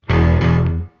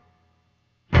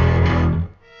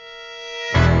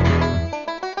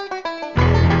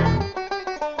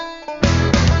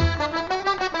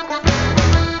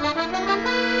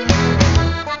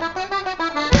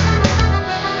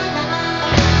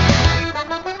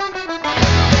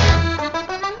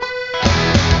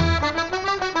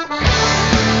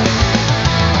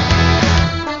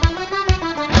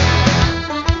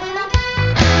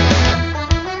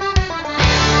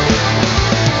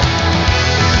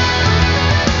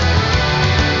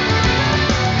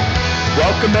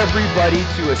Welcome, everybody,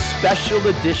 to a special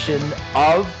edition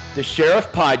of the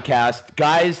Sheriff Podcast.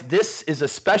 Guys, this is a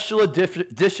special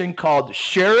edition called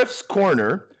Sheriff's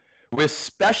Corner with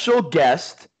special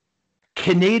guest,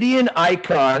 Canadian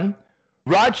icon,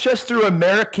 Rochester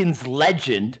Americans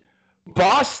legend,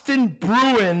 Boston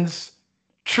Bruins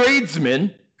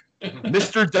tradesman,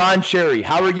 Mr. Don Cherry.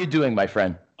 How are you doing, my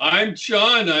friend? I'm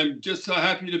Sean. I'm just so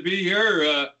happy to be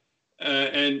here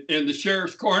and in the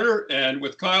Sheriff's Corner and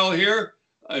with Kyle here.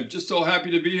 I'm just so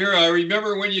happy to be here. I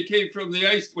remember when you came from the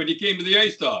ice, when you came to the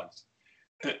Ice Dogs.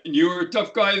 You were a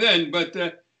tough guy then, but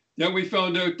then we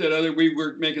found out that we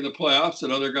were making the playoffs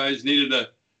and other guys needed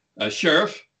a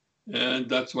sheriff, and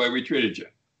that's why we traded you.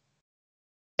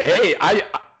 Hey,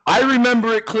 I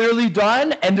remember it clearly,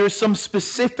 Don, and there's some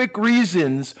specific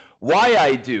reasons why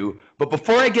I do. But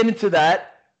before I get into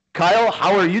that, Kyle,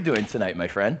 how are you doing tonight, my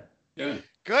friend? Yeah.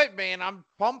 Good, man. I'm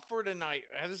pumped for tonight.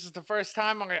 This is the first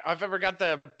time I've ever got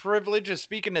the privilege of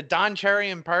speaking to Don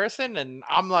Cherry in person, and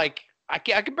I'm like, I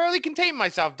can barely contain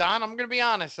myself, Don. I'm going to be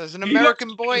honest. As an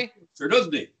American boy. Sure,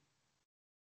 doesn't he?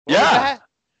 Yeah.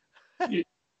 He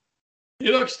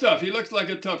looks tough. He looks like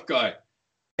a tough guy.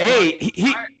 Hey,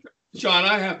 Sean,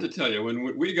 I have to tell you,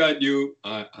 when we got you,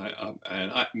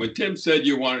 when Tim said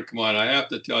you wanted to come on, I have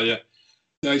to tell you,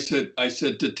 I said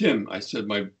to Tim, my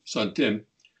son Tim,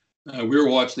 we were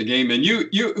watching the game, and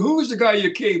who was the guy you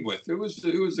came with? Who was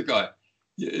the guy?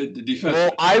 The defense.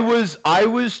 Well, I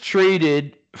was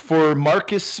traded for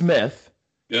Marcus Smith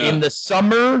in the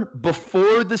summer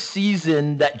before the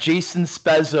season that Jason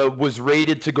Spezza was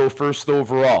rated to go first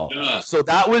overall. Yeah. So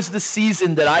that was the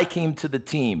season that I came to the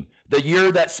team, the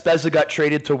year that Spezza got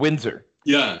traded to Windsor.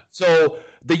 Yeah. So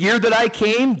the year that I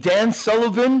came, Dan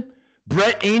Sullivan,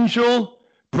 Brett Angel,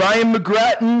 Brian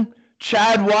McGrattan,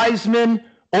 Chad Wiseman,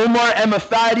 Omar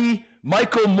Emafati,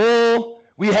 Michael Mole.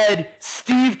 We had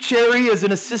Steve Cherry as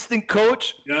an assistant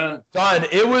coach. Yeah. Don,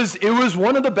 it was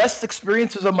one of the best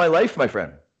experiences of my life, my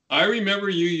friend. I remember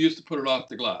you used to put it off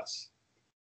the glass.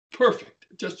 Perfect.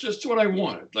 Just what I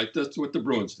wanted. Like that's what the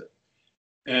Bruins did.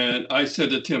 And I said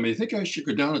to Tim, you think I should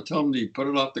go down and tell him to put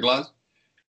it off the glass?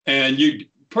 And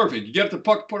perfect. You get the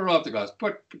puck, put it off the glass.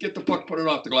 Get the puck, put it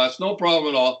off the glass. No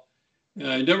problem at all. And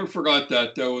I never forgot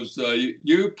that. That was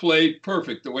you played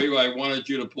perfect the way I wanted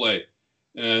you to play.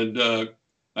 And I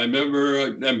remember,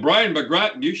 and Brian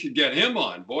McGrattan, you should get him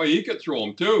on. Boy, he could throw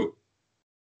him too.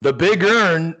 The Big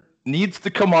Earn needs to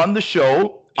come on the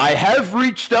show. I have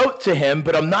reached out to him,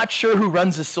 but I'm not sure who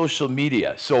runs his social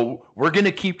media. So we're going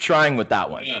to keep trying with that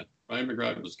one. Yeah, Brian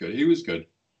McGrattan was good. He was good.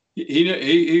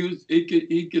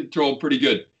 He could throw pretty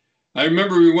good. I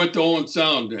remember we went to Owen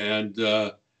Sound, and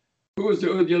who was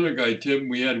the other guy, Tim?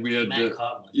 We had Matt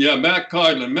Coughlin. Yeah, Matt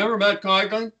Coughlin. Remember Matt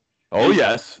Coughlin? Oh,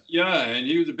 yes. Yeah, and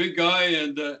he was a big guy,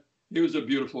 and he was a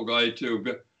beautiful guy too.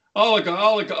 But all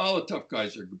the tough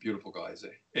guys are beautiful guys.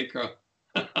 Hey, Carl.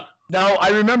 Now I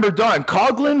remember Don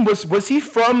Coughlin. Was he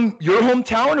from your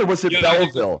hometown or was it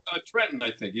Belleville? Trenton,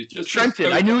 I think. He's just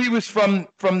Trenton. I knew he was from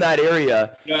that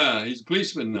area. Yeah, he's a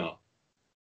policeman now.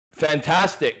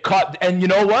 Fantastic. And you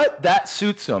know what? That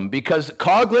suits him because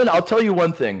Coughlin, I'll tell you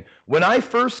one thing. When I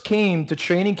first came to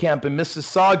training camp in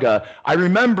Mississauga, I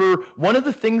remember one of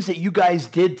the things that you guys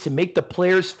did to make the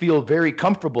players feel very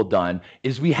comfortable, Don,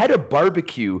 is we had a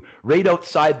barbecue right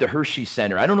outside the Hershey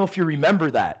Center. I don't know if you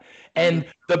remember that. And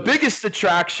the biggest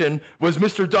attraction was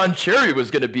Mr. Don Cherry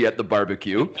was going to be at the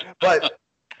barbecue. But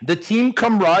the team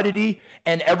camaraderie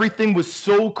and everything was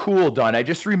so cool, Don. I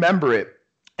just remember it.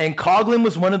 And Coughlin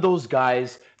was one of those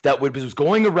guys that was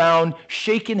going around,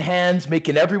 shaking hands,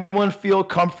 making everyone feel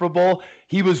comfortable.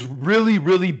 He was really,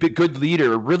 really good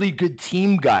leader, a really good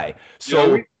team guy.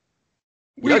 So,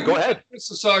 go ahead.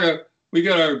 Mississauga, we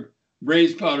got our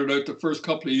brains powdered out the first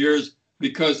couple of years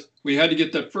because we had to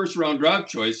get that first round draft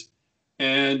choice.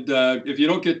 And if you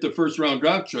don't get the first round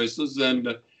draft choices, then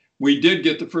we did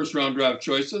get the first round draft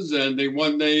choices, and they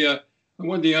won the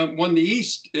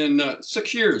East in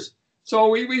 6 years. So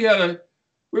we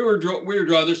were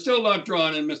drawn. They're still not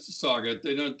drawn in Mississauga.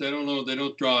 They don't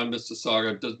draw in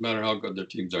Mississauga. It doesn't matter how good their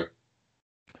teams are.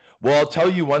 Well, I'll tell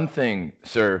you one thing,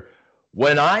 sir.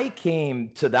 When I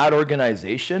came to that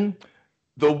organization,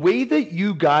 the way that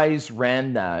you guys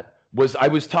ran that was I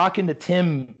was talking to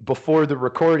Tim before the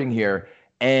recording here,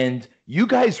 and you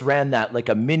guys ran that like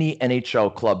a mini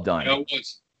NHL club, Don. Yeah, it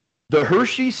was. The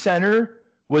Hershey Center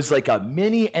was like a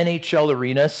mini NHL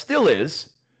arena, still is.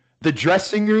 The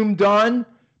dressing room, Don,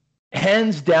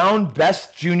 hands down,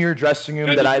 best junior dressing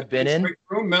room that I've been in. Room,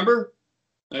 remember?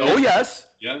 Oh, yes.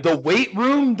 Yeah. The weight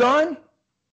room, Don,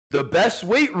 the best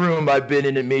weight room I've been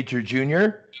in Major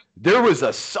Junior. There was a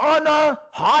sauna,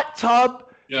 hot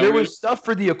tub. Yeah, there was stuff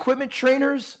for the equipment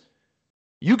trainers.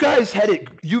 You guys had it.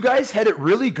 You guys had it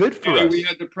really good for us. We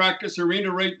had the practice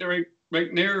arena right there,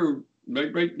 right near,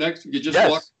 right next. You just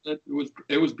walk.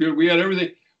 It was beautiful. We had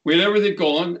everything. We had everything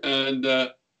going, and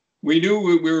we knew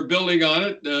we were building on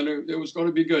it, and it was going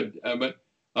to be good. But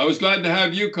I was glad to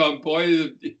have you come,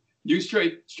 boy. You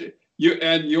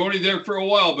you're only there for a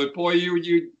while, but boy,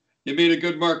 you made a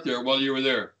good mark there while you were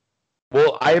there.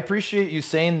 Well, I appreciate you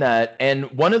saying that. And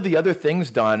one of the other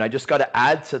things, Don, I just got to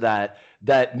add to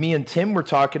that me and Tim were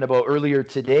talking about earlier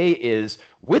today is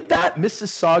with that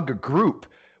Mississauga group,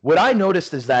 what I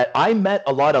noticed is that I met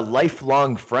a lot of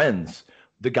lifelong friends,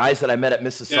 the guys that I met at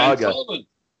Mississauga.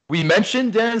 We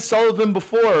mentioned Dan Sullivan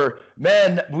before.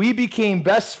 Man, we became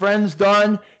best friends,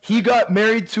 Don. He got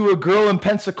married to a girl in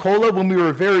Pensacola when we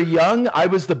were very young. I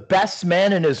was the best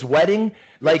man in his wedding.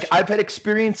 Like, I've had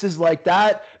experiences like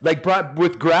that. Like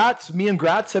with Gratz, me and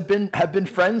Gratz have been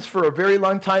friends for a very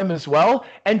long time as well.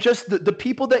 And just the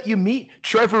people that you meet,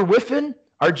 Trevor Whiffen,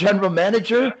 our general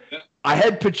manager. Yeah. I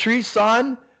had Patrice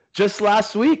on just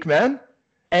last week, man.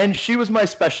 And she was my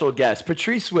special guest,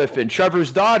 Patrice Whiffen,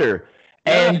 Trevor's daughter.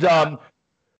 And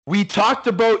we talked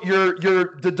about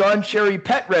the Don Cherry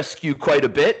pet rescue quite a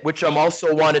bit, which I'm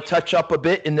also want to touch up a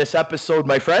bit in this episode,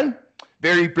 my friend.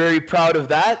 Very, very proud of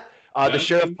that. The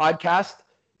Sheriff Podcast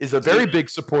is a very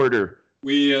big supporter.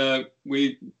 We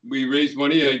raise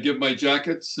money. I give my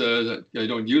jackets. I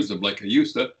don't use them like I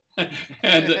used to,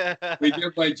 and we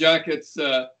give my jackets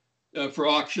for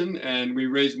auction, and we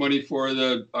raise money for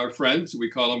our friends. We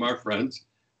call them our friends,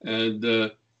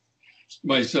 and.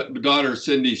 My daughter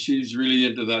Cindy, she's really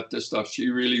into this stuff. She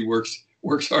really works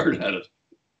hard at it.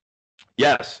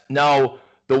 Yes. Now,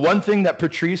 the one thing that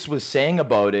Patrice was saying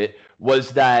about it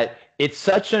was that it's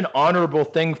such an honorable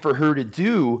thing for her to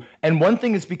do. And one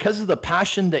thing is because of the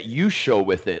passion that you show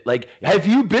with it. Like, have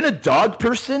you been a dog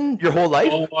person your whole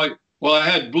life? Well, I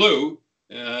had Blue,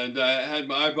 and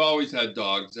I've always had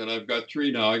dogs, and I've got 3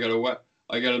 now. I got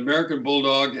an American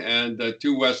Bulldog and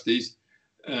 2 Westies,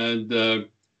 and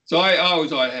so I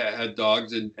always had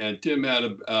dogs, and Tim had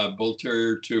a Bull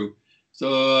Terrier too.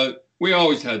 So we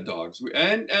always had dogs,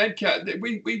 and cat.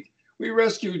 We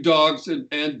rescued dogs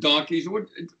and donkeys,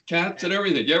 cats and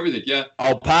everything. Yeah.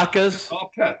 Alpacas.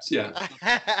 All pets. Yeah.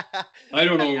 I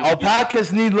don't know.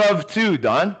 Alpacas need love too,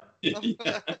 Don.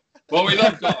 Yeah. Well, we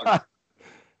love dogs.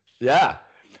 Yeah,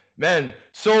 man.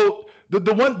 So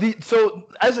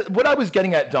what I was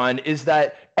getting at, Don, is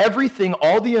that everything,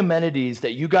 all the amenities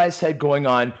that you guys had going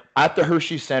on at the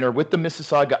Hershey Center with the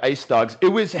Mississauga Ice Dogs, it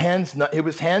was hands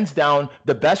down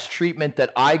the best treatment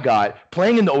that I got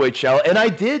playing in the OHL, and I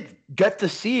did get to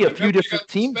see a few different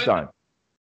teams, Don.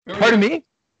 Pardon me?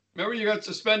 Remember you got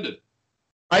suspended.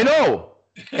 I know.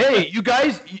 Hey, you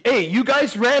guys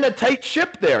ran a tight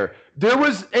ship there. There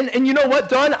was, and you know what,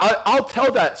 Don? I'll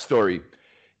tell that story.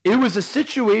 It was a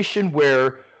situation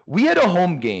where we had a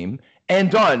home game, and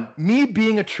Don, me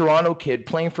being a Toronto kid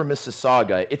playing for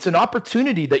Mississauga, it's an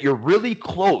opportunity that you're really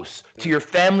close to your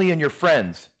family and your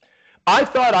friends. I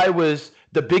thought I was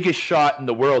the biggest shot in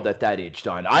the world at that age,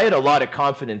 Don. I had a lot of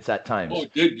confidence at times. Oh,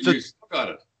 you still got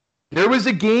it. There was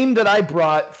a game that I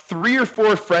brought 3 or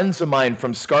 4 friends of mine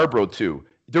from Scarborough to.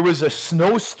 There was a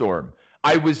snowstorm.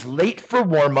 I was late for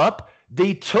warm-up.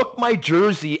 They took my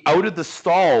jersey out of the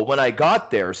stall when I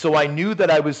got there, so I knew that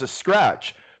I was a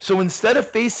scratch. So instead of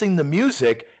facing the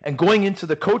music and going into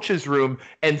the coach's room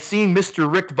and seeing Mr.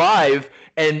 Rick Vive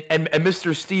and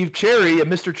Mr. Steve Cherry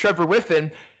and Mr. Trevor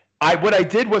Whiffen, what I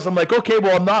did was I'm like, okay,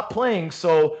 well, I'm not playing,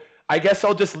 so I guess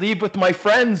I'll just leave with my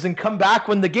friends and come back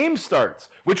when the game starts,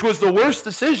 which was the worst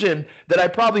decision that I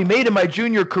probably made in my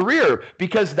junior career,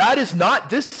 because that is not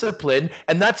discipline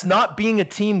and that's not being a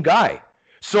team guy.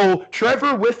 So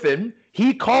Trevor Whiffen,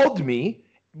 he called me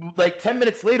like 10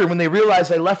 minutes later when they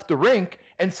realized I left the rink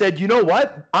and said, you know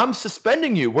what? I'm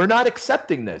suspending you. We're not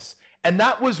accepting this. And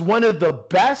that was one of the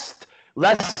best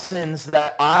lessons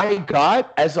that I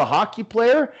got as a hockey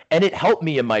player, and it helped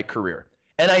me in my career.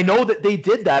 And I know that they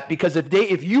did that because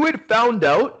if you had found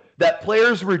out that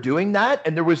players were doing that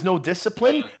and there was no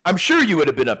discipline, I'm sure you would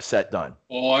have been upset, Don.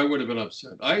 Oh, I would have been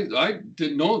upset. I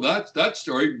didn't know that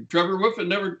story. Trevor Whiffen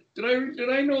never did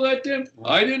I know that, Tim?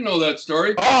 I didn't know that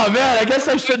story. Oh man, I guess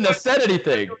I shouldn't have said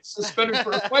anything. Suspended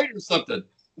for a fight or something.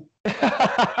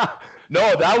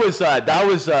 No, that was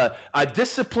a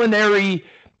disciplinary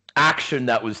action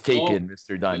that was taken,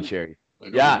 Mr. Don Cherry.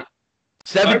 Yeah.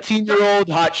 17-year-old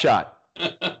hotshot.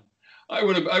 I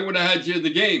would have had you in the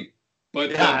game.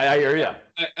 But yeah, I hear you.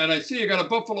 And I see you got a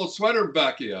Buffalo sweater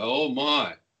back here. Oh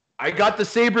my! I got the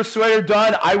Sabre sweater,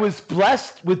 Don. I was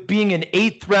blessed with being an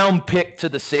 8th round pick to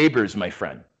the Sabres, my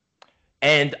friend.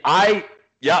 And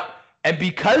and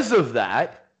because of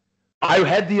that, I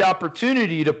had the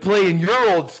opportunity to play in your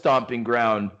old stomping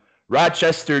ground,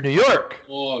 Rochester, New York.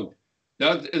 Oh,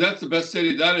 that's the best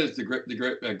city. That is the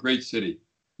great city.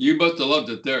 You must have loved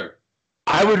it there.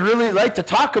 I would really like to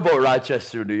talk about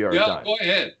Rochester, New York. Yeah, Don. go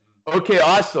ahead. Okay,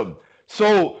 awesome.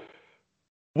 So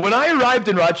when I arrived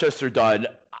in Rochester, Don,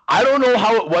 I don't know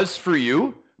how it was for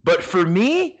you, but for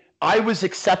me, I was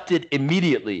accepted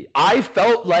immediately. I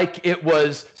felt like it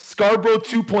was Scarborough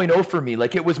 2.0 for me,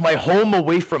 like it was my home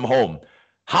away from home.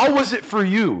 How was it for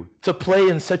you to play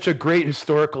in such a great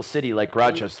historical city like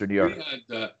Rochester, New York?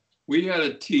 We had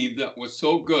a team that was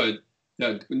so good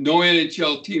that no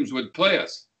NHL teams would play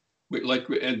us.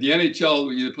 And the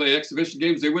NHL, you play exhibition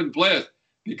games, they wouldn't play us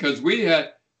because we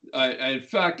had. In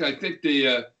fact, I think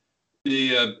the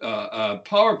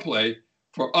power play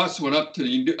for us went up to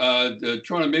the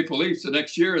Toronto Maple Leafs the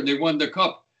next year, and they won the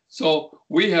cup. So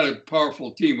we had a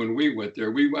powerful team when we went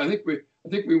there. I think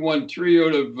we won 3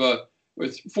 out of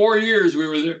with 4 years. We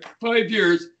were there 5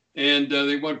 years, and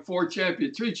they won 3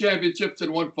 championships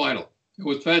and 1 final. It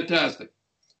was fantastic.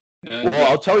 And,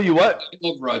 well, I'll tell you what. I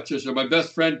love Rochester. My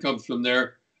best friend comes from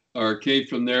there, or came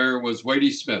from there, was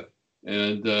Whitey Smith.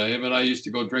 And him and I used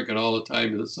to go drinking all the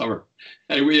time in the summer.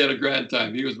 And we had a grand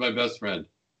time. He was my best friend.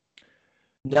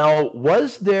 Now,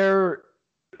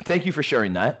 thank you for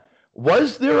sharing that.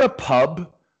 Was there a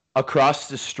pub across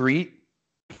the street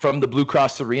from the Blue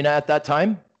Cross Arena at that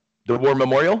time? The War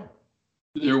Memorial?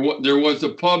 There was a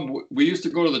pub. We used to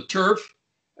go to the Turf,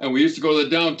 and we used to go to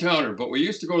the Downtowner. But we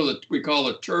used to go to we call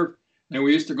it Turf, and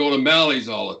we used to go to Mally's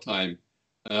all the time.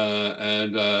 We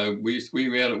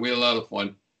had a lot of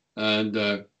fun. And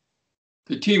the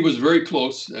team was very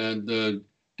close. And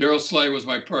Daryl Sly was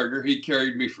my partner. He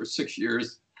carried me for 6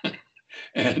 years.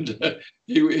 And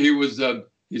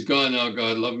he's gone now.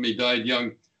 God love him. He died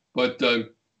young. But I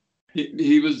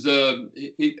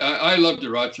loved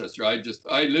Rochester.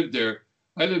 I lived there.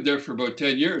 I lived there for about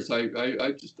 10 years. I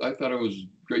thought it was a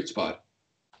great spot.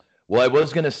 Well, I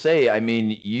was going to say, I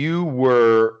mean, you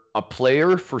were a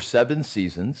player for 7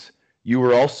 seasons. You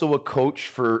were also a coach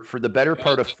for the better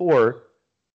part of 4.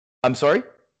 I'm sorry?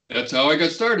 That's how I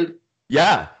got started.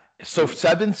 Yeah. So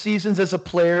 7 seasons as a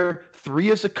player,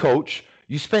 3 as a coach.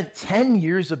 You spent 10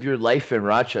 years of your life in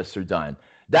Rochester, Don.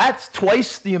 That's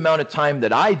twice the amount of time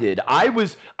that I did.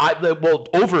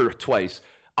 Over twice.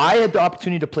 I had the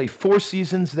opportunity to play 4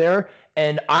 seasons there,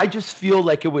 and I just feel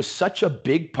like it was such a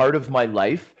big part of my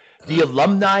life. The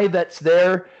alumni that's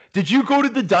there. Did you go to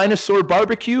the Dinosaur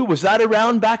Barbecue? Was that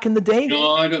around back in the day?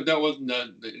 No, I don't. That wasn't that.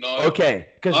 No. Okay,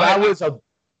 because that was a.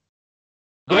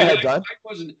 Go ahead, Don.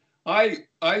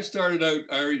 I started out.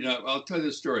 I'll tell you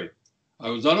the story. I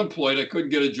was unemployed. I couldn't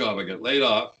get a job. I got laid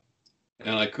off,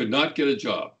 and I could not get a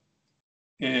job.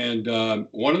 And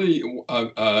one of the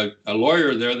a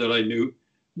lawyer there that I knew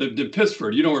lived in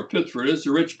Pittsford. You know where Pittsford is?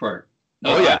 The rich part.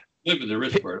 No, yeah. I live in the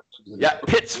rich part. Yeah,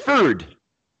 Pittsford.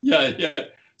 Yeah.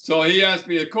 So he asked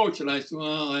me to coach, and I said,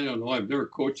 well, I don't know. I've never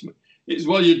coached. He said,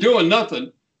 well, you're doing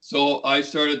nothing. So I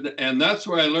started, and that's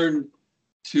where I learned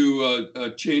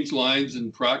to change lines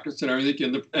and practice and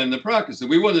everything in the practice. And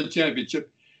we won the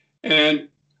championship. And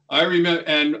I remember,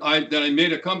 then I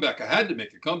made a comeback. I had to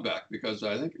make a comeback because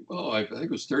I think I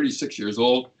was 36 years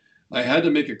old. I had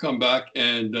to make a comeback,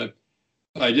 and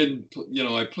I didn't.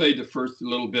 I played the first a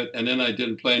little bit, and then I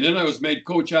didn't play, and then I was made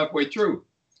coach halfway through,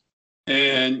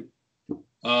 and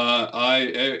the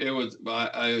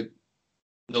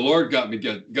Lord got me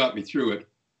through it,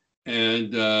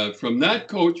 and from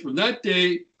that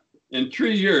day, in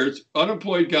 3 years,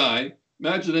 unemployed guy.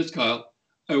 Imagine this, Kyle.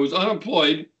 I was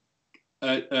unemployed.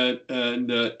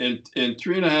 And in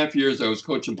 3.5 years, I was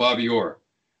coaching Bobby Orr.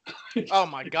 Oh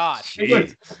my gosh!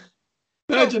 Imagine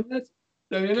that!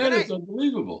 That is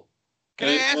unbelievable. Can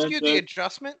I ask you the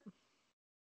adjustment?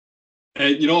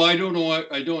 And I don't know.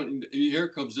 I don't. Here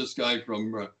comes this guy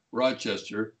from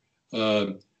Rochester,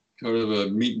 kind of a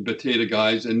meat and potato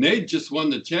guys, and they just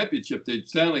won the championship, the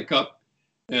Stanley Cup,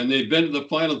 and they've been to the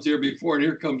finals the year before. And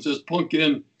here comes this punk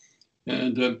in,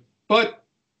 and but.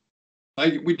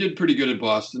 We did pretty good at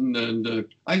Boston, and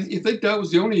I think that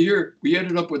was the only year we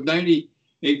ended up with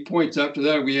 98 points. After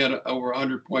that, we had over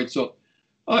 100 points. So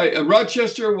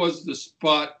Rochester was the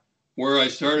spot where I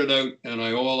started out, and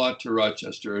I owe a lot to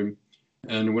Rochester.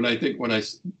 And when I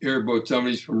hear about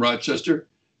somebody's from Rochester,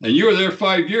 and you were there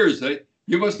 5 years,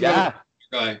 you must have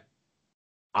been a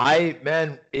guy.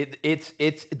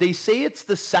 It's they say it's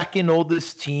the second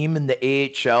oldest team in the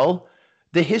AHL.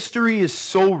 The history is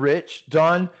so rich,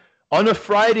 Don. On a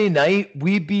Friday night,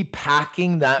 we'd be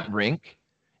packing that rink,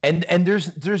 And there's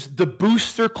the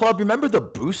Booster Club. Remember the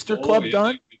Booster Club, yeah,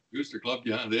 Don? Booster Club.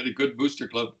 Yeah, they had a good Booster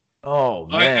Club. Oh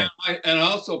man. I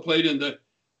also played in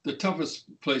the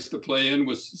toughest place to play in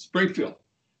was Springfield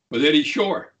with Eddie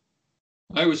Shore.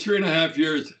 I was 3.5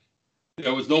 years.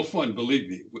 That was no fun, believe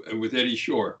me, with Eddie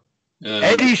Shore.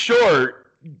 Eddie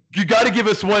Shore, you got to give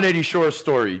us one Eddie Shore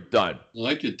story, Don. Well,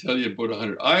 I could tell you about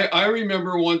 100. I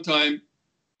remember one time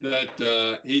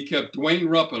that he kept Dwayne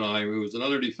Rupp and I, who was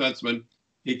another defenseman,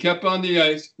 he kept on the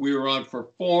ice. We were on for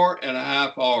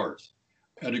 4.5 hours.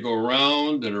 Had to go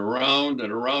around and around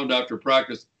and around after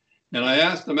practice. And I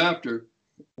asked him after,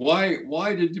 why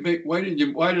did I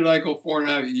go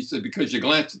 4.5? He said, because you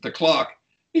glanced at the clock.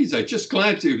 He said, just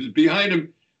glanced. He was behind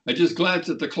him. I just glanced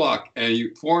at the clock, and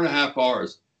 4.5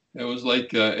 hours. It was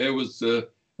like it was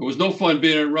no fun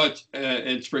being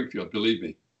in Springfield. Believe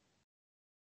me.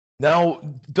 Now,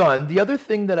 Don, the other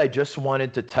thing that I just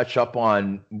wanted to touch up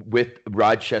on with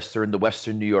Rochester and the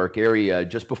Western New York area,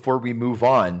 just before we move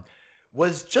on,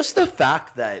 was just the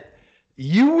fact that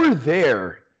you were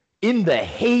there in the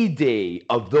heyday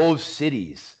of those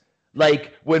cities.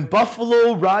 Like when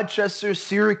Buffalo, Rochester,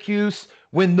 Syracuse,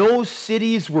 when those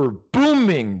cities were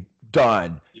booming,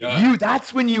 Don,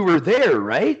 that's when you were there,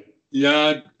 right?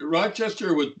 Yeah,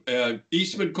 Rochester was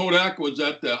Eastman Kodak was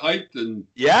at the height, and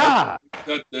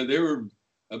that they were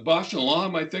Bosch and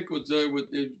Lom, I think, was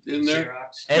in there.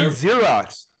 Xerox. And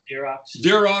Xerox. Yeah.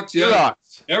 Xerox.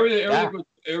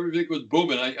 Everything was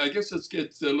booming. I guess it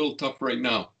gets a little tough right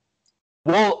now.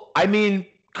 Well, I mean,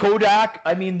 Kodak,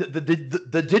 I mean,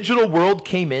 the digital world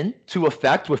came into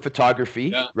effect with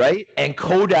photography, right? And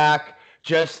Kodak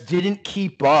just didn't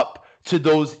keep up to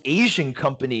those Asian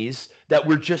companies that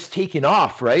were just taking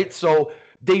off, right? So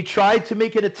they tried to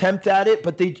make an attempt at it,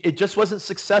 but it just wasn't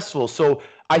successful. So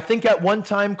I think at one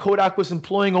time Kodak was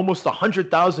employing almost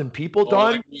 100,000 people,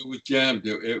 Don. It was jammed.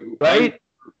 Right?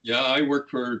 I worked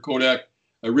for Kodak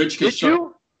Ridge Did Construction.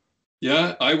 you?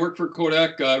 Yeah, I worked for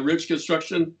Kodak Ridge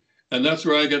Construction, and that's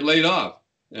where I got laid off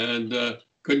and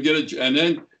couldn't get a job. And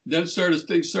then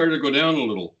things started to go down a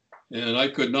little, and I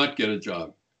could not get a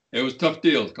job. It was a tough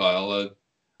deal, Kyle.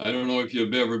 I don't know if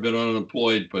you've ever been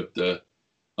unemployed, but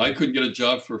I couldn't get a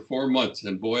job for 4 months,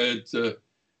 and boy,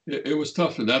 it was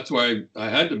tough. And that's why I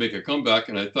had to make a comeback.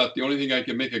 And I thought the only thing I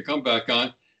could make a comeback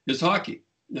on is hockey.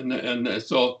 And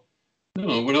so,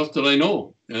 what else did I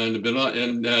know? And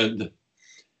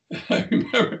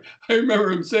I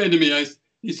remember him saying to me,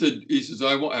 he says,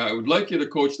 I would like you to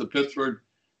coach the Pittsburgh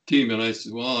team. And I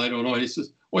said, well, I don't know. And he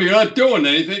says, well, you're not doing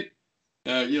anything.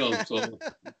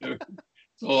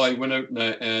 So I went out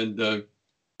and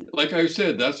like I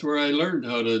said, that's where I learned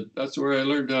how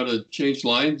to change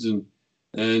lines and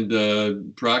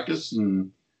practice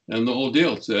and the whole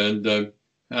deal. And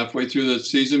halfway through the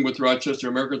season with Rochester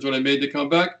Americans, when I made the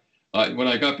comeback, when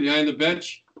I got behind the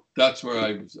bench, that's where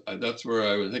I was. I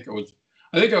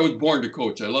think I was born to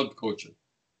coach. I loved coaching.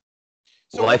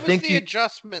 So what was the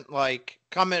adjustment like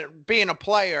being a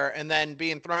player and then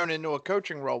being thrown into a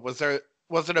coaching role? Was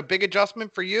it a big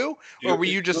adjustment for you, or were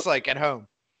you just like at home?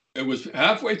 It was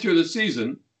halfway through the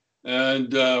season,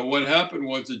 and what happened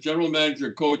was the general manager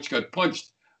and coach got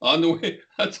punched on the way.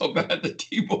 That's how bad the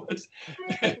team was,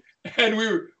 and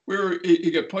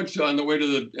he got punched on the way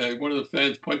to one of the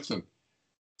fans punched him.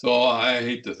 So I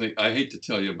hate to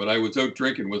tell you, but I was out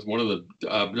drinking with one of the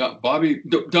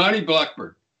Donnie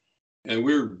Blackburn. And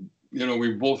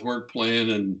we both weren't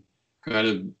playing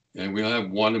and we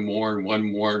have one more.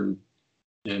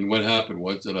 And what happened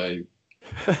was that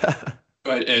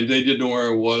and they didn't know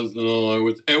where I was.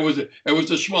 It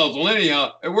was a schmaltz. Well,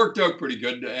 anyhow, it worked out pretty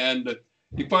good. And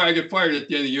I got fired at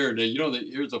the end of the year. And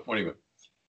here's a funny one.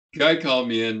 Guy called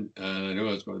me in, and I knew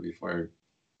I was going to be fired.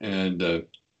 And I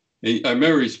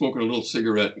remember he smoking a little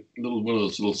cigarette, one of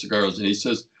those little cigars, and he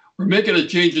says, "We're making a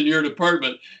change in your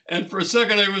department." And for a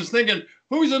second, I was thinking,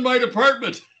 who's in my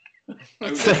department? I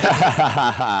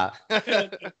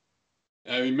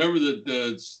remember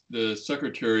that the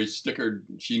secretary snickered.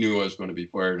 She knew I was going to be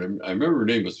fired. I remember her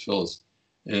name was Phyllis.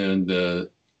 And I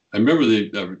remember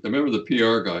the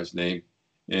PR guy's name.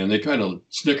 And they kind of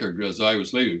snickered as I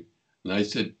was leaving. And I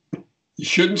said, "You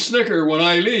shouldn't snicker when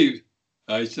I leave."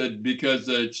 I said, because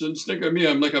it shouldn't snicker at me.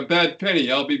 I'm like a bad penny.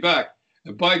 I'll be back.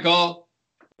 And by God,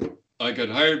 I got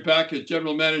hired back as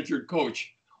general manager and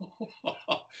coach.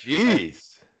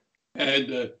 Jeez.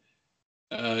 And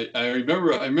I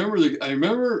remember I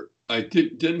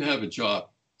didn't have a job,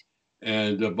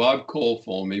 and Bob Cole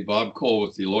phoned me. Bob Cole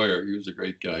was the lawyer. He was a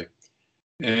great guy,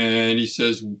 and he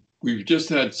says, "We've just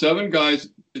had 7 guys.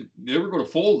 They were going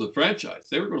to fold the franchise.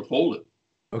 They were going to fold it.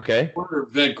 Okay.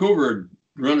 Vancouver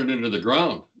run it into the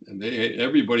ground, and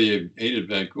everybody hated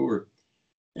Vancouver.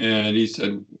 And he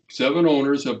said, 7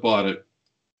 owners have bought it,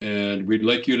 and we'd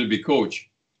like you to be coach.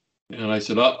 And I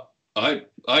said, I'm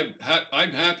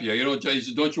happy. You know, he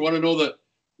said, don't you want to know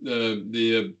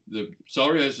the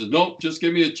salary? I said, nope, just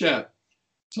give me a chance.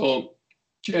 So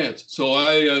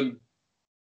I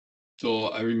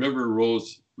remember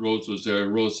Rose was there,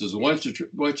 and Rose says, why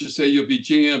don't you say you'll be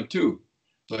GM too?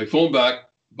 So I phoned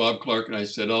back Bob Clark, and I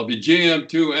said, I'll be GM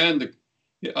too, and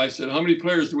I said, how many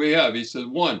players do we have? He said,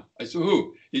 1. I said,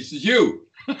 who? He says, you.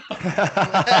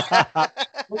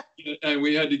 And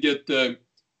we had to get,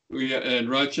 in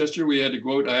Rochester, we had to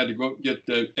go out. I had to go get,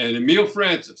 and Emile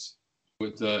Francis,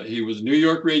 he was New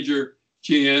York Ranger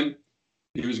GM.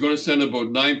 He was going to send about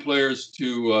 9 players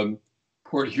to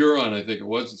Port Huron, I think it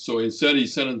was. So instead, he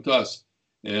sent them to us.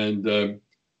 And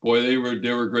boy, they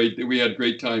were great. We had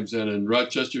great times then. And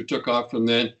Rochester took off from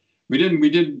then. We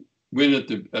didn't win at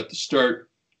the start.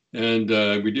 And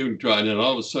we didn't draw, and then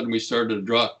all of a sudden we started to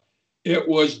draw. It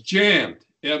was jammed,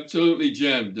 absolutely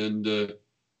jammed, and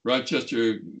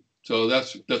Rochester. So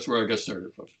that's where I got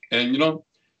started from. And you know,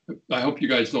 I hope you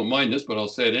guys don't mind this, but I'll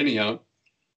say it anyhow.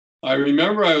 I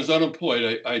remember I was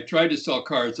unemployed. I tried to sell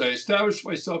cars. I established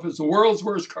myself as the world's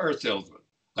worst car salesman.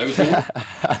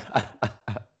 I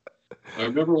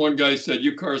remember one guy said,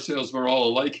 "You car salesmen are all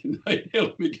alike," and I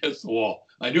nailed him against the wall.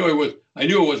 I knew it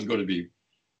wasn't going to be.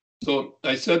 So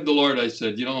I said to the Lord, I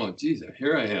said, you know, geez,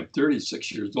 here I am,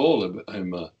 36 years old. I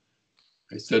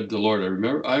said to the Lord,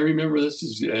 I remember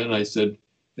this and I said,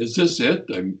 is this it?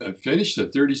 I'm finished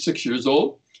at 36 years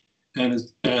old. And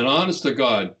honest to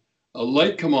God, a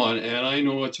light come on. And I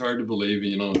know it's hard to believe,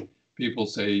 you know, people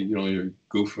say, you know, you're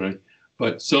goofing,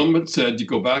 but someone said to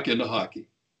go back into hockey.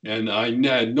 And I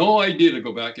had no idea to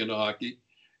go back into hockey.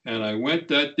 And I went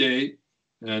that day.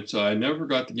 And so I never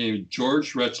got the game,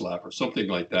 George Retzlaff or something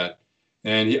like that.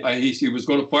 And he was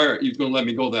going to fire. He was going to let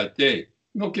me go that day.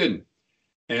 No kidding.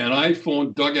 And I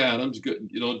phoned Doug Adams,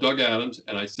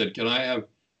 and I said, can I have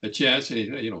a chance? And he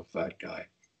said, you know, fat guy.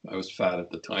 I was fat at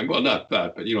the time. Well, not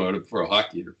fat, but, you know, for a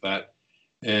hockey, you're fat.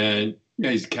 And yeah,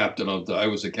 I was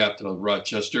the captain of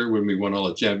Rochester when we won all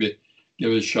the champions.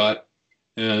 Give it a shot.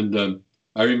 And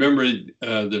I remember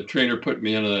the trainer put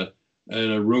me in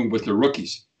a room with the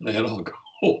rookies. And I had all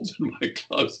holes in my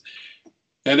gloves,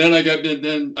 and then I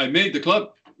made the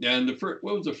club. And the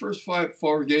first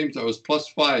 4 games I was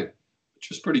 +5, which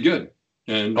was pretty good.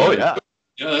 And yeah,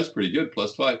 that's pretty good,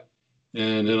 +5.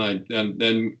 And then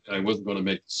I wasn't going to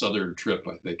make the southern trip,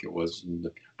 I think it was.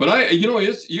 But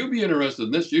you'd be interested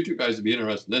in this. You two guys would be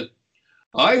interested in this.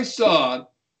 I saw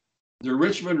the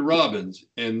Richmond Robins,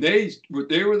 and they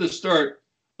were the start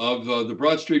of the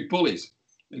Broad Street Bullies.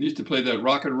 And used to play that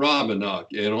rock and robin,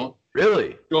 you know.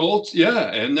 Really? Schultz,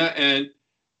 yeah, and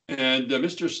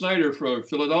Mr. Snyder from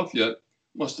Philadelphia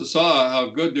must have saw how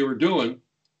good they were doing,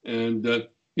 and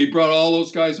he brought all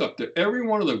those guys up there. Every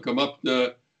one of them come up,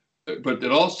 but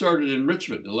it all started in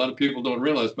Richmond. A lot of people don't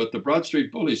realize, but the Broad Street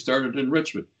Bullies started in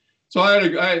Richmond. So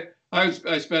I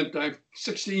spent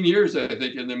 16 years, I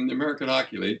think, in the American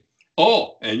Hockey League.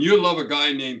 Oh, and you love a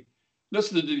guy named.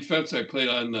 Listen to the defense I played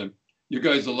on. You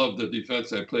guys will love the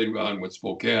defense I played on with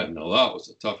Spokane. Now, that was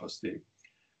the toughest team.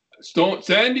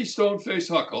 Sandy Stoneface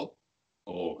Huckle.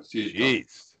 Oh,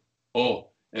 jeez. Oh,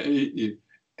 and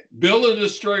Bill the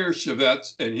Destroyer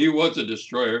Chevettes, and he was a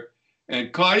destroyer.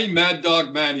 And Connie Mad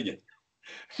Dog Madigan.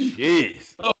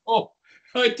 Jeez. Oh,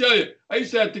 I tell you, I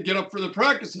used to have to get up for the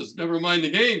practices, never mind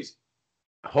the games.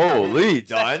 Holy,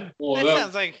 Don. That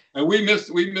sounds like. And we missed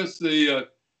the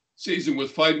season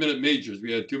with 5-minute majors.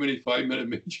 We had too many 5-minute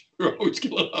majors. We were always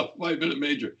killing off 5-minute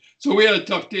major. So we had a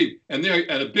tough team. And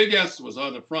a big S was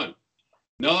on the front.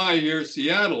 Now I hear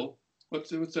Seattle. What's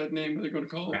that name they're going to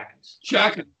call it?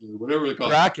 Kraken, whatever they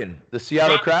call it. Kraken. The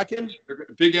Seattle Kraken?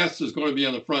 Big S is going to be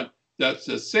on the front. That's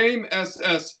the same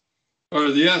SS,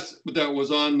 or the S that was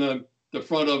on the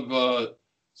front of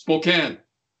Spokane.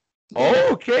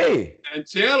 Oh, okay. And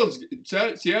Seattle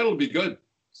will be good.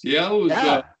 Seattle was.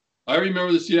 Yeah. I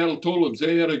remember the Seattle Totems.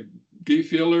 They had a Guy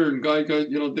Fielder and guy,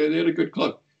 you know, they had a good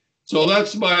club. So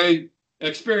that's my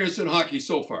experience in hockey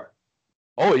so far.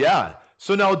 Oh, yeah.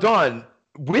 So now, Don,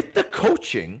 with the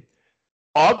coaching,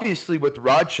 obviously with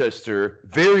Rochester,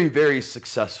 very, very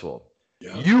successful.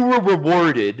 Yeah. You were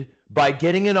rewarded by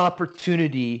getting an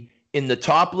opportunity in the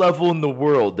top level in the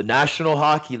world, the National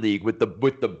Hockey League, with the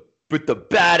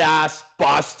badass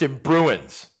Boston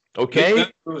Bruins. Okay?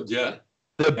 Yeah.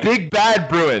 The big bad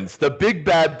Bruins. The big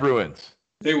bad Bruins.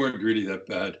 They weren't really that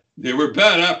bad. They were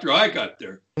bad after I got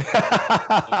there.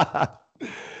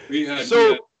 we had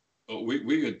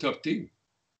a tough team.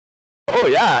 Oh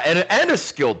yeah, and a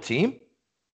skilled team.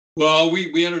 Well,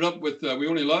 we ended up with we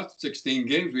only lost 16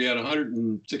 games. We had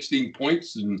 116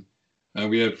 points, and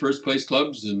we had first place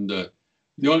clubs. And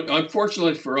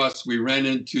unfortunately for us, we ran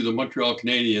into the Montreal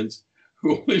Canadiens,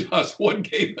 who only lost one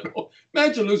game at home.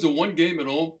 Imagine losing one game at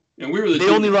home, and we were They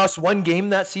only lost one game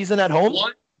that season at home.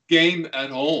 One game at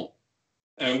home,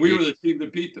 and we were the team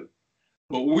that beat them.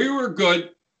 But we were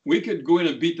good. We could go in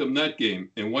and beat them that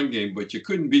game in one game, but you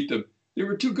couldn't beat them. They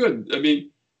were too good. I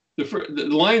mean, the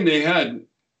line they had.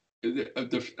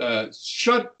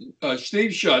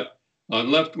 Steve Shutt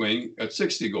on left wing at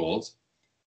 60 goals.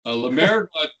 Lemaire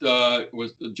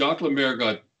Jacques Lemaire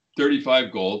got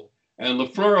 35 goals, and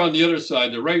Lafleur on the other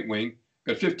side, the right wing,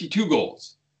 got 52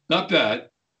 goals. Not bad.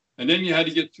 And then you had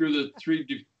to get through the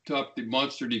three top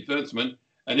monster defensemen,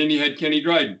 and then you had Kenny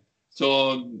Dryden.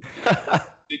 So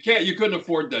you couldn't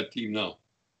afford that team now.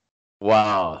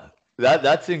 Wow.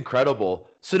 That's incredible.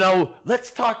 So now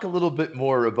let's talk a little bit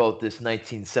more about this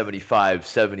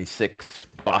 1975-76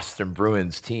 Boston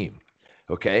Bruins team.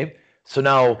 Okay? So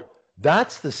now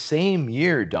that's the same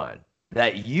year, Don,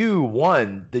 that you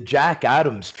won the Jack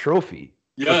Adams Trophy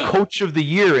for Coach of the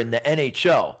Year in the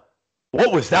NHL.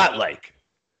 What was that like?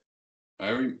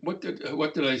 What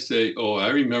did I say? Oh, I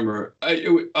remember.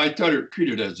 I thought it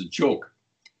treated as a joke,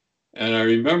 and I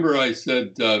remember I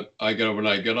said when I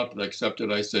got up and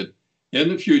accepted, I said, in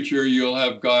the future, you'll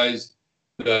have guys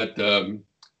that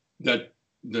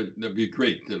be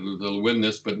great. They'll win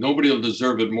this, but nobody will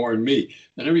deserve it more than me.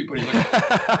 And everybody looked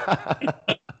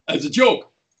as a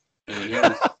joke.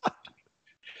 And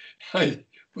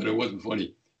but it wasn't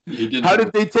funny. How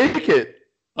did they take it?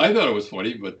 I thought it was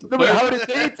funny, but how did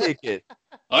they take it?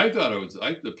 I thought it was.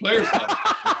 The players thought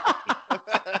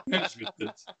it.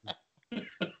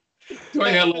 So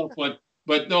I had a lot of fun,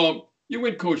 but no. You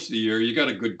win Coach of the Year. You got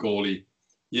a good goalie.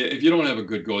 Yeah, if you don't have a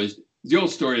good goalie, the old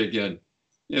story again.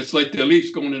 It's like the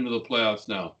Leafs going into the playoffs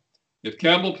now. If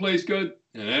Campbell plays good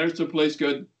and Anderson plays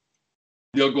good,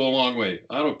 they'll go a long way.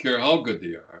 I don't care how good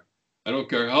they are. I don't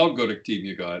care how good a team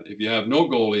you got. If you have no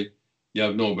goalie, you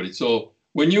have nobody. So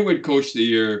when you win Coach of the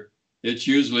Year, it's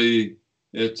usually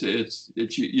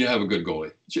you have a good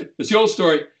goalie. It's the old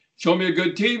story. Show me a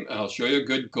good team, I'll show you a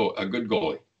good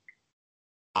goalie.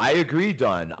 I agree,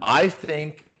 Don. I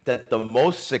think that the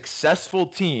most successful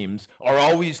teams are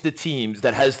always the teams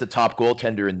that has the top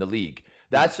goaltender in the league.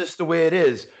 That's just the way it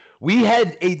is. We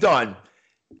had Don.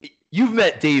 You've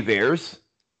met Dave Ayres,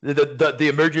 the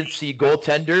emergency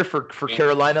goaltender for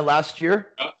Carolina last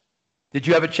year. Did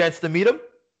you have a chance to meet him?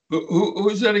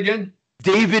 Who's that again?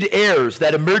 David Ayres,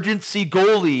 that emergency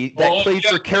goalie that played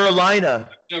for Carolina.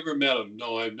 I've never met him.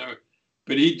 No, I've never.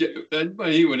 But he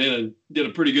went in and did a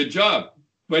pretty good job.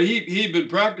 But he'd been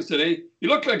practicing. He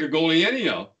looked like a goalie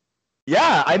anyhow.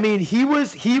 Yeah, I mean,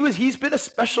 he's been a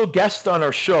special guest on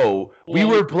our show. We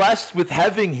were blessed with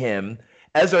having him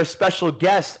as our special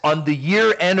guest on the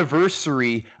year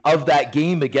anniversary of that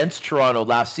game against Toronto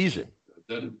last season.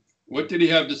 What did he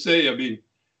have to say?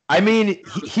 I mean,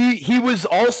 he was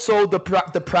also the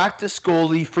practice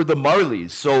goalie for the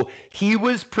Marlies. So he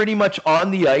was pretty much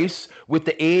on the ice with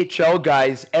the AHL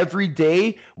guys every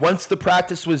day. Once the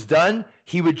practice was done,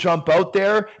 he would jump out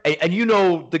there. And you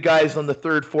know the guys on the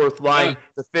third, fourth line,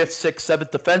 the fifth, sixth,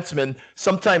 seventh defenseman,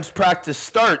 sometimes practice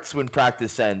starts when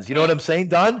practice ends. You know what I'm saying,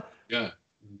 Don? Yeah.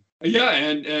 Yeah,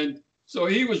 and so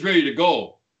he was ready to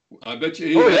go. I bet you.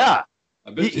 He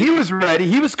was ready.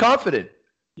 He was confident.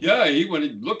 Yeah, he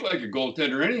looked like a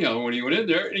goaltender anyhow when he went in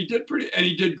there, and he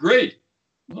did great.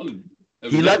 Well,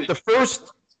 he let the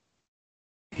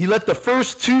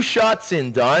first two shots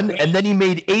in, Don, and then he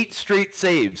made 8 straight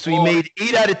saves. So he made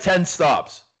 8 out of 10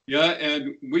 stops. Yeah,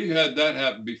 and we had that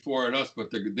happen before at us,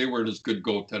 but they weren't as good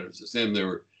goaltenders as him. They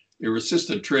were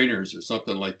assistant trainers or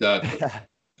something like that.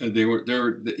 And he was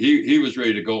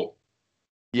ready to go.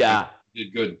 Yeah, he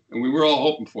did good, and we were all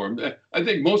hoping for him. I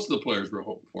think most of the players were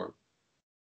hoping for him.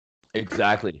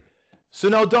 Exactly. So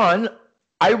now, Don,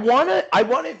 I want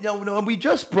to know, we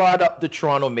just brought up the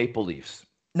Toronto Maple Leafs.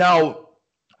 Now,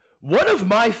 one of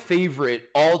my favorite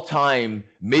all-time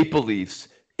Maple Leafs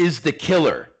is the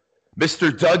killer,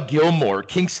 Mr. Doug Gilmour,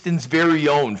 Kingston's very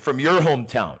own, from your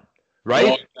hometown,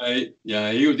 right? Oh,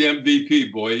 yeah, he was the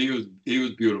MVP, boy. He was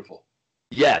beautiful.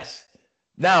 Yes.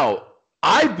 Now,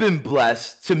 I've been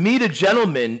blessed to meet a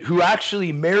gentleman who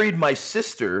actually married my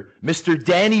sister, Mr.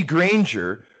 Danny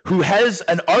Granger, who has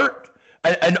an art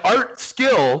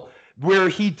skill where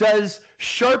he does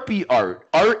Sharpie art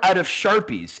out of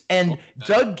Sharpies. And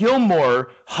Doug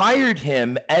Gilmour hired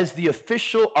him as the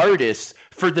official artist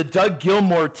for the Doug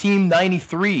Gilmour Team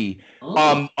 93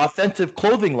 authentic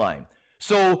clothing line.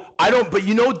 So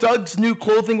but Doug's new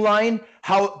clothing line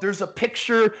how there's a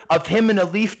picture of him in a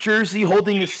Leaf jersey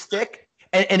holding a stick,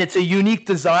 and it's a unique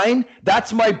design?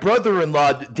 That's my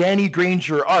brother-in-law, Danny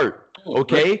Granger art.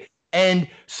 Okay, and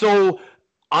so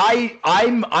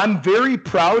I'm very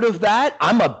proud of that.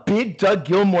 I'm a big Doug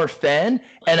Gilmour fan,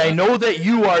 and I know that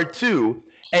you are too.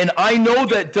 And I know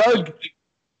that Doug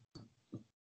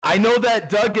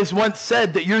has once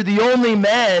said that you're the only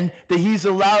man that he's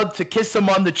allowed to kiss him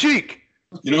on the cheek.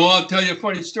 You know, I'll tell you a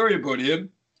funny story about him.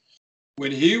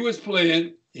 When he was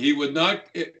playing, he would not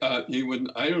go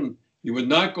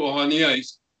on the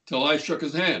ice till I shook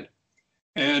his hand.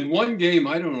 And one game,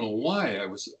 I don't know why I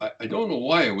was late. I don't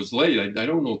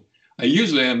know. I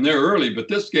usually am there early, but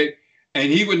this game, and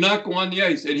he would not go on the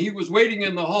ice, and he was waiting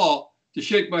in the hall to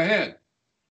shake my hand.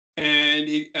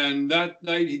 And that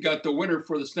night he got the winner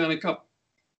for the Stanley Cup.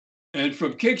 And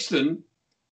from Kingston,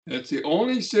 it's the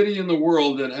only city in the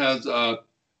world that has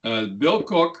Bill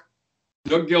Cook,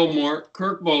 Doug Gilmour,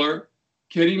 Kirk Muller,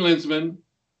 Kenny Linsman,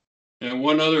 and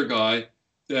one other guy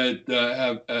that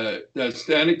have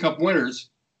Stanley Cup winners.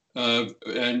 And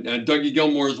Dougie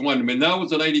Gilmour is one. I mean, that was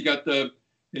the night he got the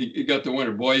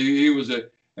winner. Boy, he was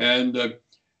I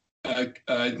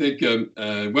think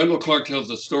Wendell Clark tells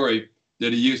a story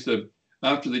that he used to,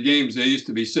 after the games, they used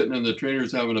to be sitting in the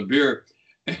trainers having a beer,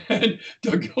 and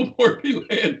Doug Gilmour be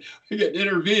laying, getting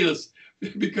intravenous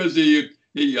because I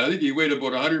think he weighed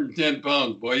about 110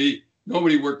 pounds. Boy,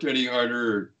 nobody worked any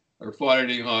harder or fought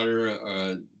any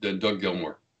harder than Doug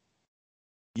Gilmour.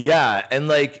 Yeah, and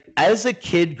like as a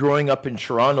kid growing up in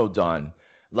Toronto, Don,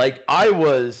 like I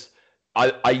was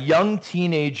a young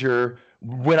teenager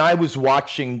when I was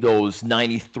watching those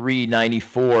 93,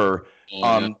 94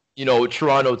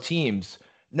 Toronto teams.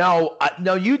 Now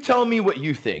you tell me what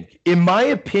you think. In my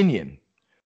opinion,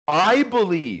 I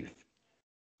believe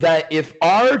that if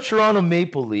our Toronto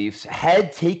Maple Leafs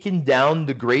had taken down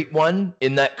the Great One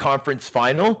in that conference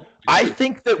final, I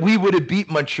think that we would have beat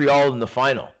Montreal in the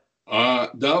final.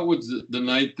 That was the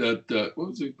night that what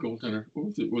was the goaltender?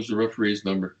 What was the referee's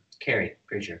number? Carey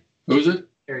Fraser. Who was it?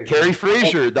 Carey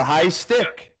Fraser, the high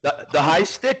stick. The high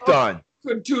stick, Don.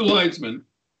 Could two linesmen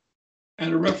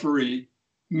and a referee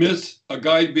miss a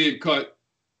guy being cut?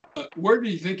 Where do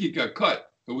you think he got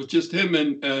cut? It was just him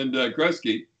and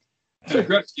Gretzky. And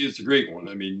Gretzky is a great one.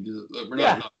 I mean, we're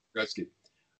not Gretzky.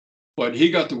 But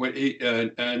he got the win.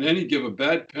 And then he gave a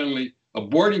bad penalty, a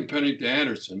boarding penalty to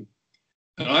Anderson.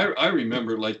 And I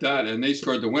remember it like that. And they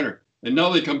scored the winner. And now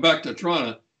they come back to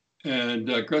Toronto. And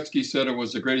Gretzky said it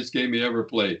was the greatest game he ever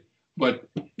played. But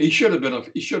he should have had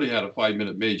a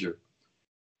 5-minute major.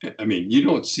 I mean, you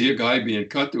don't see a guy being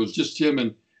cut. It was just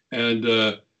him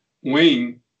and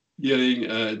Wayne getting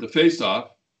the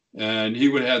face-off. And he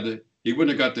wouldn't have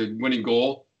got the winning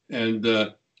goal. And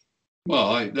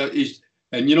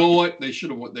and you know what? They should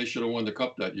have won the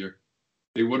cup that year.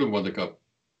 They would have won the cup.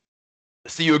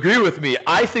 So you agree with me?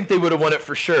 I think they would have won it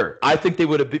for sure. I think they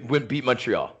would have beat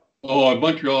Montreal. Oh,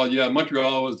 Montreal, yeah.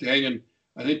 Montreal was hanging.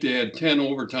 I think they had 10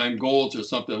 overtime goals or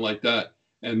something like that.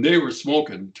 And they were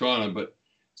smoking Toronto. But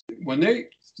when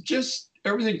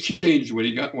everything changed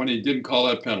when he didn't call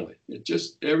that penalty.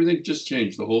 Everything just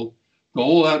changed. The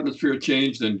whole atmosphere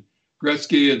changed. And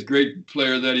Gretzky, as great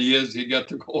player that he is, he got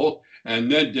the goal.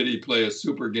 And then did he play a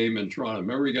super game in Toronto?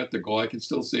 Remember he got the goal? I can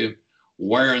still see him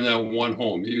wiring that one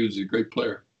home. He was a great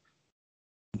player.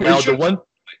 Now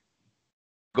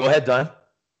go ahead, Don.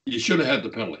 You should have had the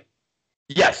penalty.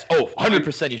 Yes. Oh,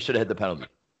 100% you should have had the penalty.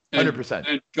 100%.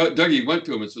 And Dougie went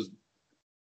to him and says,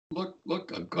 look,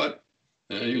 I'm cut.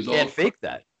 And he was all... Can't fake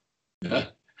that. Yeah.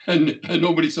 And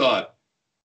nobody saw it.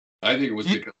 I think it was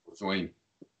because it was Wayne.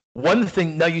 One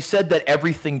thing, now you said that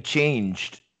everything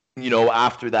changed,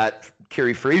 after that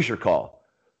Carey Fraser call.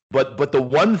 But the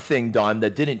one thing, Don,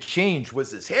 that didn't change was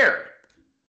his hair.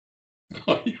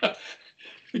 Oh, yeah.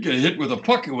 He got hit with a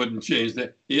puck, it wouldn't change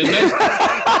that. He had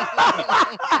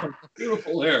nice,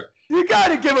 beautiful hair. You got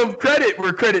to give him credit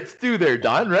where credit's due there,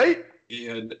 Don, right?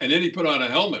 And then he put on a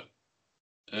helmet.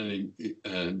 And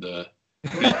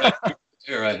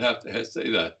hair, I'd have to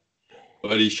say that.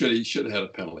 But he should have had a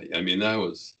penalty. I mean, that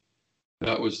was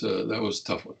a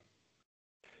tough one.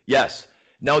 Yes.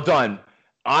 Now, Don,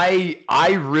 I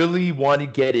really want to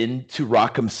get into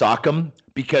Rock'em Sock'em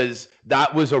because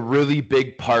that was a really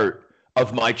big part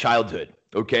of my childhood,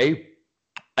 okay?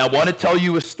 I want to tell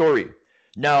you a story.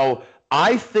 Now,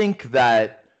 I think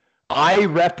that I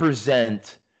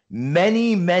represent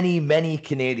many, many, many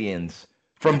Canadians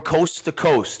from coast to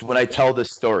coast when I tell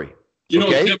this story.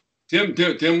 Okay? Tim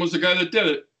was the guy that did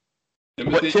it.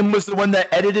 Tim was the one that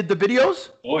edited the videos?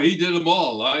 Oh, he did them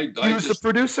all. He was the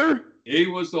producer? He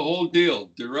was the whole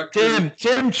deal. Director.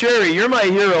 Tim Cherry, you're my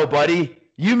hero, buddy.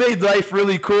 You made life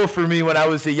really cool for me when I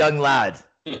was a young lad.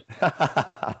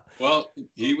 Well,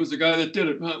 he was the guy that did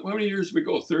it. How many years did we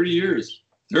go? 30 years.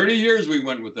 30 years we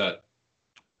went with that.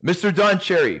 Mr. Don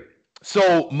Cherry.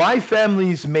 So my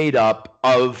family's made up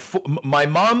of my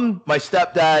mom, my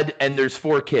stepdad, and there's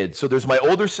 4 kids. So there's my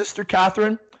older sister,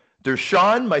 Catherine. There's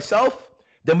Sean, myself.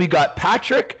 Then we got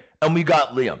Patrick, and we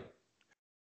got Liam.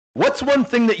 What's one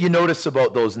thing that you notice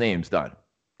about those names, Don?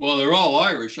 Well, they're all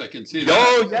Irish. I can see that.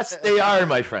 Oh, yes, they are,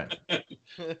 my friend.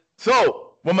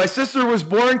 So when my sister was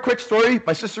born, quick story,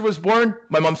 my sister was born,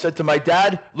 my mom said to my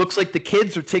dad, looks like the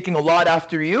kids are taking a lot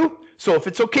after you. So if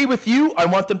it's okay with you, I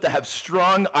want them to have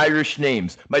strong Irish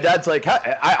names. My dad's like,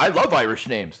 I love Irish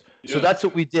names. Yeah. So that's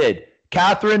what we did.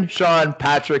 Catherine, Sean,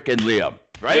 Patrick, and Liam,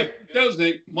 right? Yeah,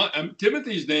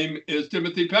 Timothy's name is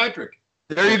Timothy Patrick.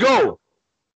 There you go.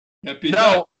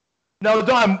 Now,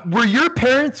 Don, were your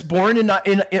parents born in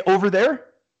over there?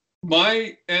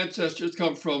 My ancestors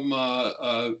come from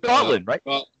Scotland, right?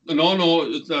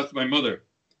 No, that's my mother,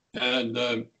 and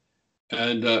the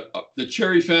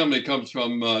Cherry family comes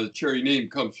from the Cherry name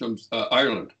comes from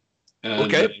Ireland. And,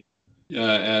 okay.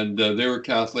 And they were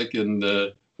Catholic, and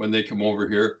when they come over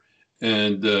here,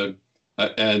 and they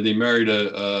married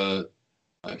and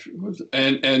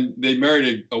they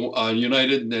married a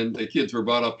United, and then the kids were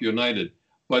brought up United.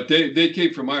 But they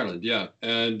came from Ireland, yeah.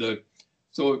 And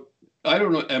so I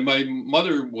don't know. And my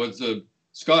mother was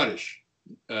Scottish,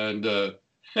 and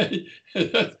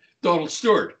Donald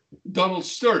Stewart.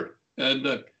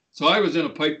 And so I was in a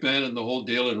pipe band and the whole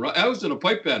deal. And I was in a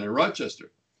pipe band in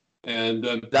Rochester. And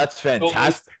that's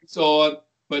fantastic.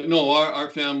 But no, our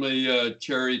family,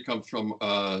 Cherry, comes from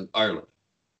Ireland.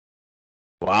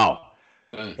 Wow.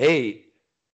 Hey.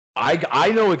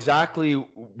 I know exactly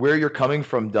where you're coming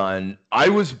from, Don. I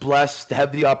was blessed to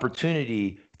have the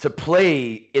opportunity to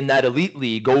play in that elite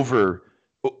league over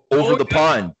the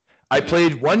pond. I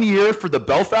played 1 year for the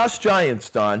Belfast Giants,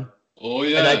 Don. Oh,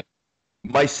 yeah. And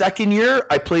my second year,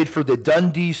 I played for the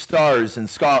Dundee Stars in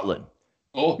Scotland.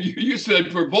 Oh, you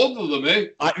said for both of them, eh?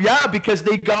 Yeah, because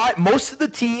they got most of the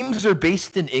teams are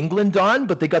based in England, Don,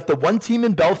 but they got the one team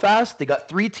in Belfast, they got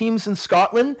 3 teams in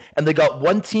Scotland, and they got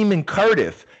 1 team in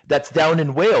Cardiff that's down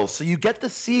in Wales. So you get to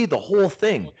see the whole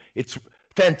thing. It's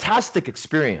fantastic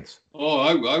experience. Oh,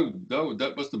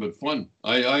 that must have been fun.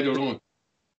 I don't know.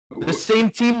 The same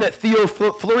team that Theo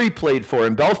Fleury played for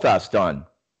in Belfast, Don.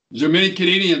 Is there many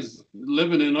Canadians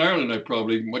living in Ireland? I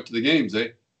probably went to the games, eh?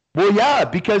 Well, yeah,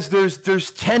 because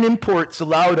there's 10 imports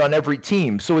allowed on every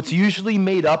team. So it's usually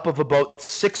made up of about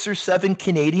 6 or 7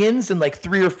 Canadians and like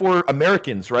 3 or 4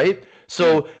 Americans, right?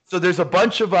 So there's a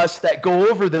bunch of us that go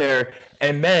over there,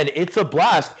 and man, it's a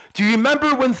blast. Do you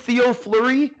remember when Theo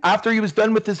Fleury, after he was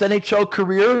done with his NHL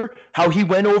career, how he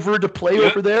went over to play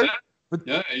over there?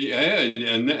 Yeah,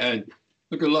 and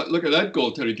look at that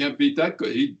goaltender. You can't beat that.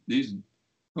 He's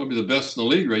probably the best in the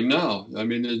league right now. I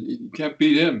mean, you can't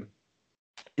beat him.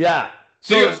 Yeah.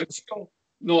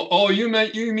 No. Oh, you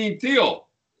mean Theo?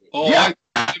 Oh, yeah.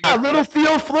 Little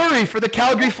Theo Fleury for the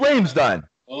Calgary Flames, Don.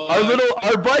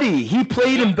 Our buddy. He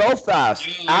played in Belfast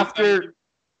after.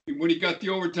 When he got the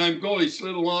overtime goal, he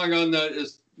slid along on the.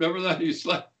 Remember that?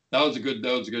 That was a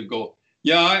good goal.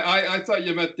 Yeah, I thought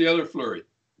you meant the other Fleury.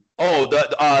 Oh,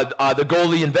 the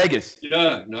goalie in Vegas.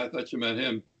 Yeah, no, I thought you meant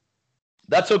him.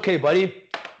 That's okay, buddy.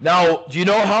 Now, do you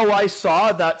know how I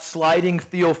saw that sliding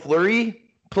Theo Fleury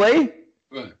play?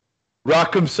 What?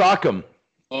 Rock'em Sock'em.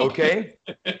 Oh. Okay?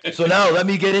 So now let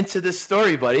me get into this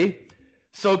story, buddy.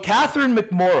 So Catherine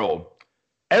McMorrow,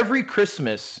 every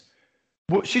Christmas,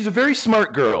 she's a very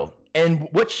smart girl. And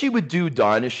what she would do,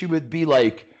 Don, is she would be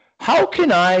like, how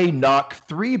can I knock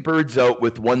 3 birds out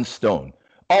with 1 stone?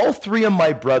 All 3 of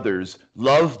my brothers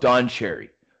love Don Cherry.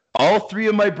 All 3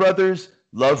 of my brothers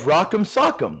love Rock'em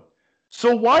Sock'em.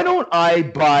 So why don't I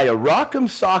buy a Rock'em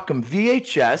Sock'em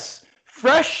VHS,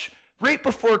 fresh, right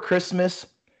before Christmas?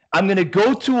 I'm going to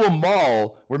go to a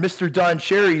mall where Mr. Don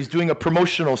Cherry is doing a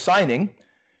promotional signing.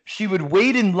 She would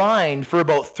wait in line for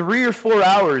about 3 or 4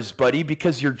 hours, buddy,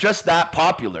 because you're just that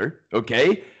popular,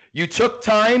 okay? You took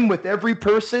time with every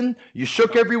person. You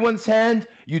shook everyone's hand.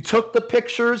 You took the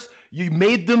pictures. You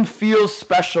made them feel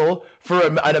special for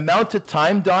an amount of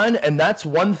time, Don, and that's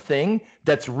one thing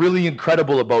that's really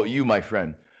incredible about you, my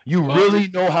friend. You really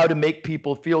know how to make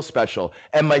people feel special.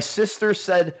 And my sister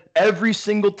said every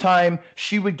single time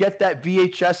she would get that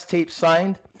VHS tape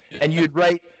signed, and you'd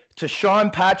write to Sean,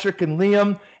 Patrick, and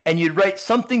Liam, and you'd write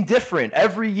something different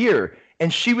every year.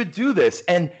 And she would do this,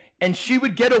 and she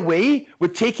would get away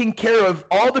with taking care of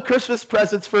all the Christmas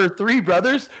presents for her 3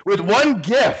 brothers with 1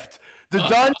 gift. The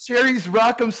Don Cherry's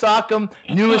Rock'em Sock'em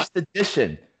newest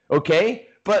edition. Okay?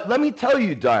 But let me tell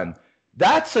you, Don,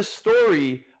 that's a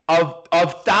story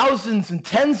of thousands and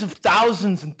tens of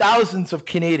thousands and thousands of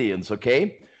Canadians,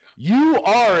 okay? You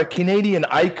are a Canadian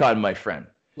icon, my friend.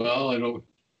 Well, I don't.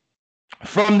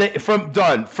 From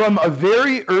a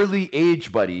very early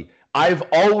age, buddy, I've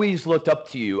always looked up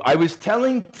to you. I was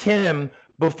telling Tim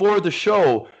before the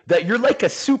show that you're like a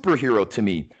superhero to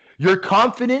me. Your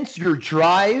confidence, your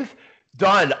drive,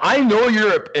 Don, I know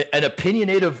you're an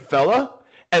opinionated fella,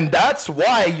 and that's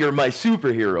why you're my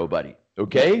superhero, buddy.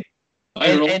 Okay? I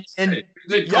don't know.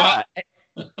 Yeah.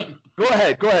 Go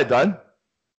ahead, Don.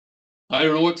 I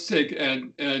don't know what to say.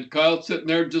 And Kyle's sitting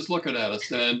there just looking at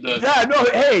us. And yeah, no,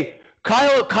 hey,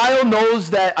 Kyle knows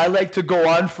that I like to go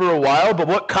on for a while, but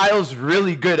what Kyle's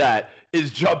really good at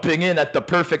is jumping in at the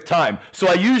perfect time. So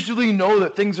I usually know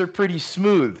that things are pretty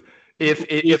smooth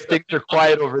if things are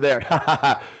quiet over there.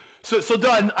 So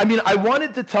Don, I mean, I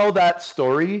wanted to tell that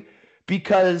story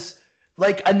because,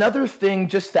 like, another thing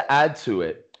just to add to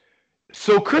it.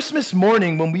 So Christmas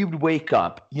morning when we would wake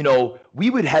up, you know, we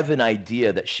would have an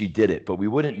idea that she did it, but we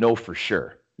wouldn't know for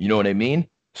sure. You know what I mean?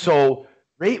 So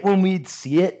right when we'd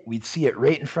see it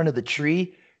right in front of the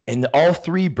tree, and all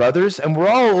three brothers, and we're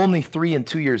all only 3 and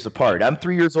 2 years apart. I'm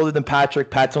 3 years older than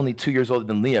Patrick. Pat's only 2 years older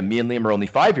than Liam. Me and Liam are only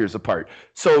 5 years apart.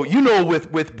 So, you know,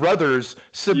 with brothers,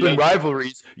 sibling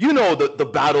rivalries, you know the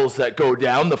battles that go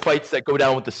down, the fights that go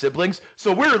down with the siblings.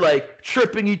 So we're like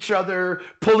tripping each other,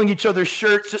 pulling each other's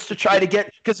shirts just to try to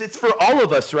get, because it's for all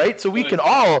of us, right? So we can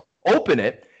all open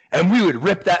it. And we would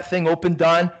rip that thing open,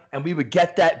 Don, and we would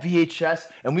get that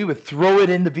VHS, and we would throw it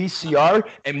in the VCR.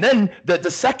 And then the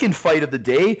second fight of the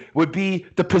day would be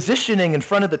the positioning in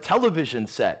front of the television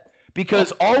set.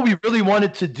 Because all we really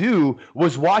wanted to do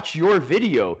was watch your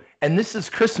video. And this is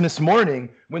Christmas morning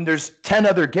when there's 10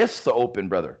 other gifts to open,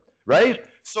 brother, right?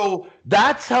 So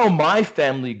that's how my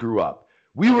family grew up.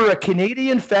 We were a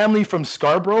Canadian family from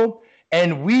Scarborough,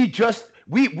 and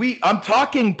I'm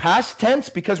talking past tense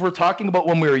because we're talking about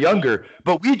when we were younger,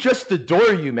 but we just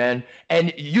adore you, man.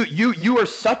 And you are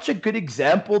such a good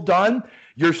example, Don.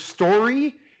 Your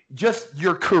story, just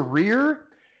your career.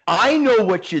 I know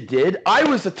what you did. I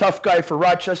was a tough guy for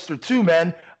Rochester too,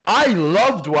 man. I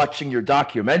loved watching your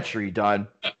documentary, Don.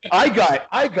 I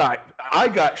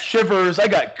got shivers. I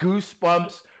got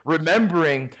goosebumps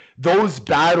remembering those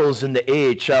battles in the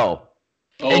AHL.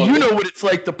 And you know what it's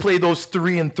like to play those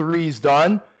 3-3s,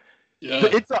 Don. Yeah.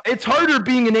 It's harder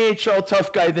being an AHL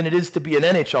tough guy than it is to be an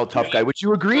NHL tough guy. Would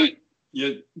you agree?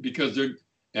 Yeah, because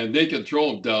they can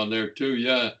throw them down there too.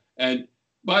 Yeah. And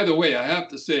by the way, I have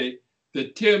to say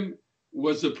that Tim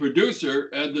was the producer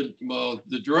and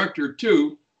the director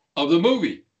too of the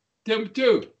movie. Tim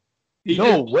too.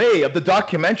 No way, of the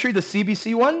documentary, the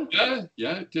CBC one?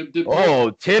 Yeah. Tim did.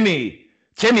 Oh,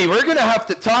 Timmy, we're going to have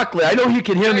to talk later. I know he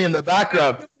can hear me in the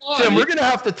background. Tim, we're going to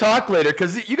have to talk later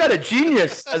because you got a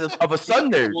genius of a son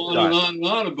there. On and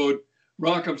on about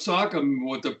Rock'em Sock'em,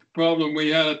 what the problem we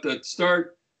had at the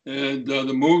start, and the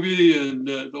movie and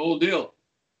the whole deal.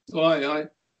 So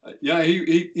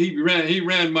he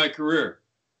ran my career.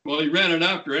 Well, he ran it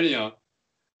after anyhow.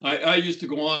 I used to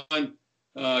go on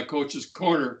Coach's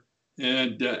Corner,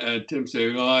 and Tim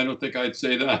say, "Oh, I don't think I'd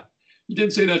say that." He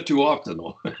didn't say that too often,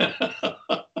 though.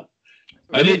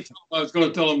 I was going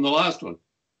to tell him the last one.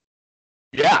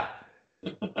 Yeah.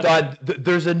 Don,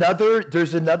 there's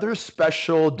another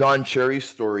special Don Cherry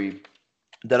story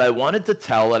that I wanted to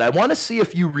tell, and I want to see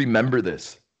if you remember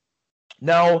this.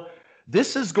 Now,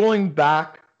 this is going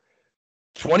back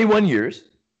 21 years.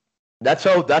 That's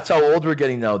how old we're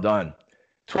getting now, Don.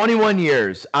 21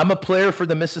 years. I'm a player for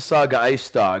the Mississauga Ice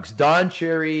Dogs. Don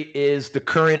Cherry is the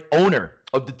current owner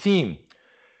of the team.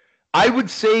 I would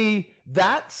say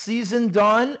that season,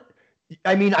 Don,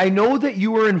 I mean, I know that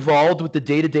you were involved with the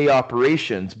day-to-day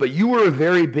operations, but you were a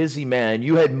very busy man.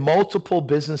 You had multiple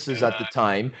businesses at the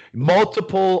time,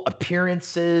 multiple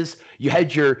appearances. You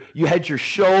had your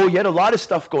show. You had a lot of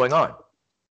stuff going on.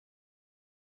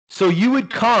 So you would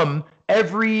come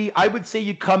I would say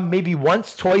you come maybe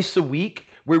once, twice a week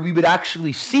where we would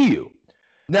actually see you.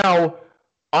 Now,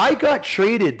 I got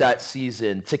traded that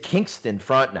season to Kingston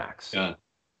Frontenacs. Yeah.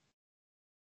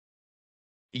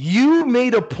 You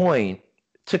made a point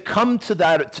to come to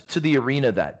the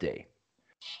arena that day.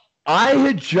 I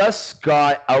had just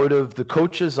got out of the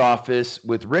coach's office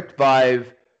with Rick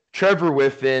Vive, Trevor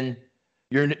Whiffen,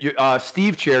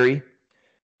 Steve Cherry,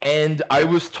 and I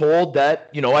was told that,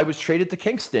 I was traded to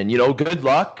Kingston. Good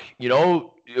luck.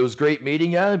 It was great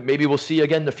meeting you. Maybe we'll see you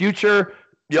again in the future.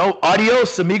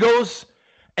 Adios, amigos.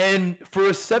 And for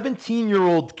a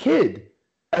 17-year-old kid,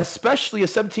 especially a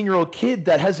 17-year-old kid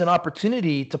that has an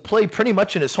opportunity to play pretty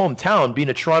much in his hometown, being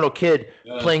a Toronto kid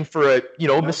playing for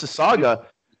Mississauga.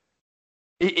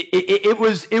 It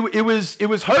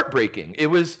was heartbreaking. It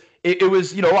was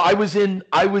I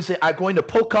was going to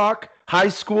Pocock High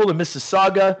School in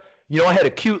Mississauga. I had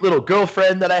a cute little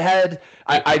girlfriend that I had.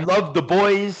 I loved the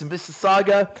boys in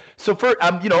Mississauga. So for a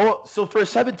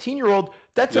 17-year-old,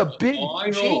 that's a big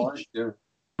change,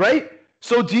 right?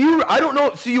 So I don't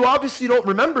know. So you obviously don't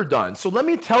remember, Don. So let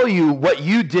me tell you what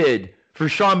you did for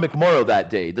Sean McMorrow that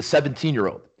day, the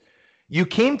 17-year-old. You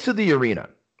came to the arena.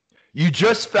 You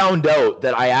just found out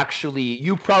that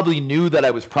you probably knew that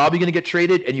I was probably going to get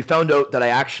traded, and you found out that I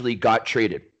actually got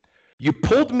traded. You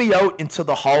pulled me out into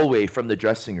the hallway from the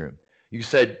dressing room. You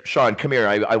said, Sean, come here.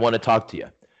 I want to talk to you.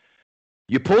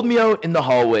 You pulled me out in the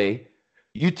hallway.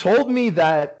 You told me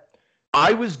that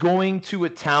I was going to a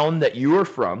town that you were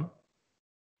from,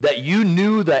 that you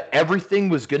knew that everything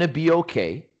was going to be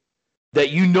okay, that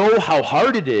you know how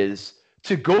hard it is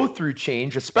to go through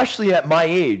change, especially at my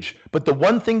age. But the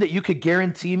one thing that you could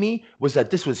guarantee me was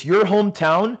that this was your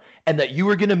hometown and that you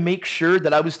were going to make sure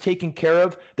that I was taken care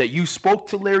of, that you spoke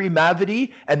to Larry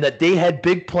Mavety and that they had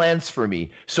big plans for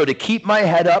me. So to keep my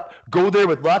head up, go there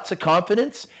with lots of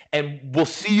confidence, and we'll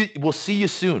see you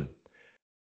soon.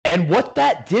 And what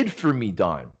that did for me,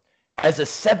 Don, as a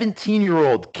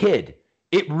 17-year-old kid,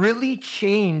 it really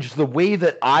changed the way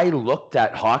that I looked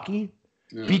at hockey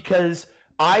because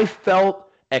I felt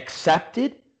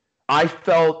accepted, I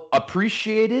felt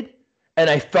appreciated, and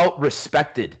I felt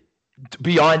respected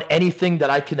beyond anything that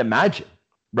I can imagine,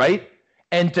 right?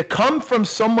 And to come from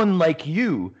someone like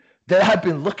you that I've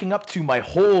been looking up to my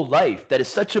whole life, that is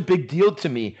such a big deal to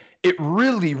me, it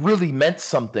really, really meant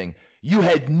something. You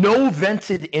had no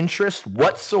vested interest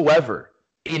whatsoever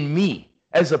in me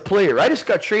as a player. I just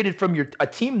got traded from a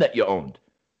team that you owned.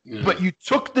 But you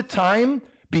took the time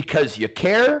because you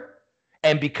care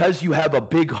and because you have a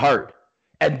big heart.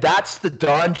 And that's the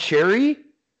Don Cherry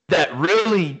that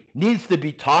really needs to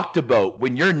be talked about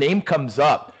when your name comes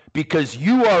up, because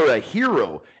you are a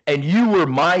hero and you were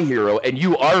my hero and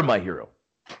you are my hero.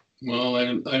 Well, I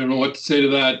don't know what to say to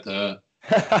that.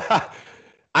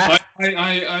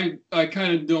 I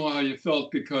kind of know how you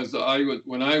felt, because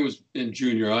when I was in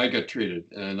junior, I got traded,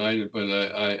 and I knew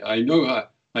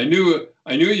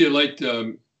you liked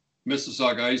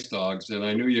Mississauga Ice Dogs, and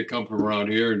I knew you come from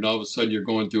around here, and all of a sudden you're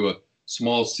going to a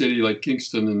small city like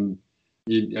Kingston, and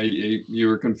you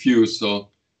were confused. So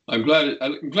I'm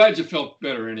glad you felt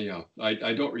better anyhow.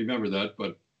 I don't remember that,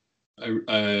 but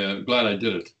I'm glad I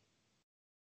did it.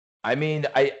 I mean,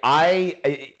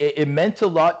 it meant a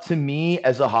lot to me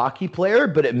as a hockey player,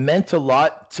 but it meant a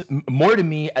lot more to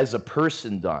me as a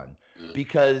person, Don,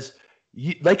 because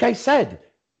like I said,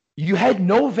 you had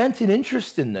no vested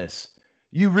interest in this.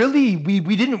 You really, we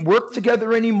didn't work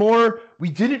together anymore. We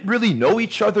didn't really know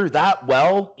each other that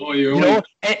well,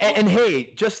 and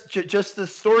hey, just the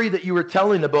story that you were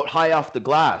telling about High Off the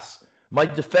Glass, my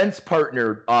defense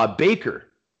partner, Baker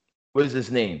was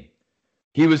his name.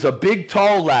 He was a big,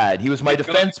 tall lad. He was my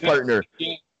defense partner.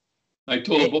 Yeah. I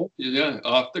told both,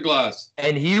 off the glass.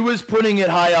 And he was putting it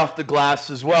high off the glass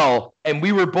as well. And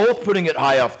we were both putting it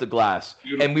high off the glass.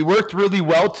 Beautiful. And we worked really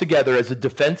well together as a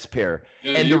defense pair.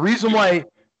 Yeah, and the reason why...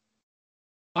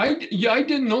 I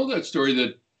didn't know that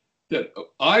story, that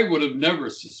I would have never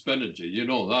suspended you. You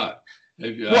know that.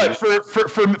 What,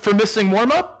 for missing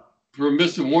warm-up? For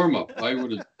missing warm-up. I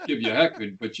would have given you a heck,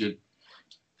 but you...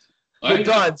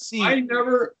 Don, see, I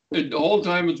never, the whole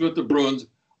time I was with the Bruins,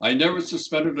 I never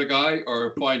suspended a guy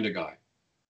or fined a guy.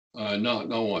 Not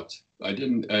once. I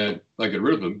didn't. I got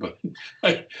rid of him, but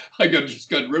I just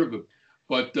got rid of him.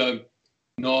 But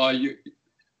no,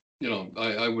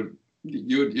 I would.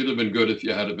 You'd have been good if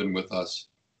you had been with us.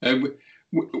 And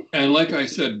like I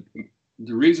said,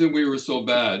 the reason we were so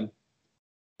bad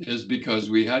is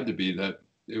because we had to be that,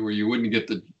 where you wouldn't get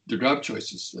the draft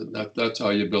choices. That's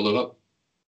how you build it up.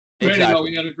 Exactly. Anyhow,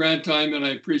 we had a grand time, and I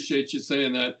appreciate you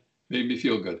saying that. Made me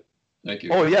feel good. Thank you.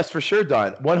 Oh, yes, for sure,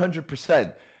 Don.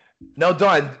 100%. Now,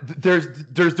 Don,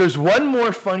 there's one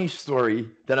more funny story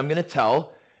that I'm going to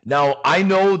tell. Now, I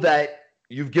know that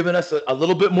you've given us a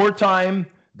little bit more time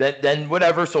than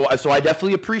whatever, so I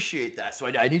definitely appreciate that. So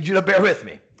I need you to bear with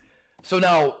me. So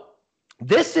now,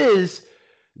 this is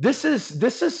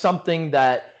something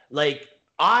that, like,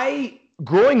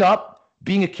 growing up,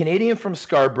 being a Canadian from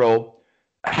Scarborough,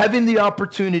 having the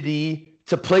opportunity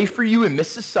to play for you in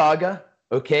Mississauga,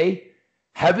 okay?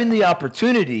 Having the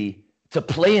opportunity to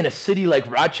play in a city like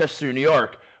Rochester, New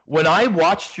York. When I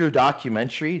watched your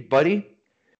documentary, buddy,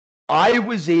 I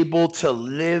was able to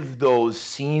live those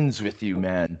scenes with you,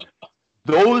 man.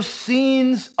 those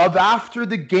scenes of after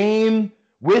the game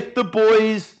with the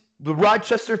boys, the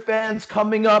Rochester fans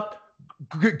coming up,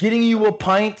 getting you a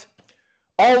pint,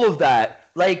 all of that.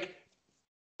 Like,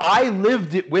 I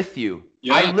lived it with you.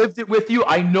 Yeah. I lived it with you.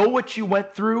 I know what you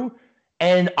went through,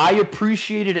 and I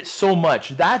appreciated it so much.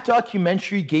 That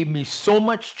documentary gave me so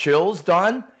much chills,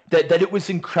 Don, that it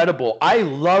was incredible. I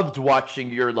loved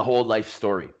watching your whole life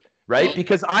story, right? Well,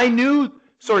 because I knew.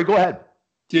 Sorry, go ahead.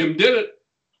 Tim did it.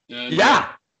 And, Yeah.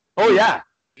 Oh, yeah.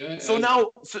 yeah, So and-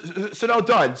 now,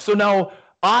 Don. So now,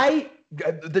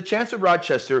 the chance at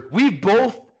Rochester, we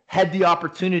both had the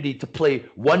opportunity to play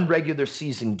one regular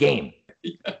season game.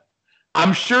 Yeah.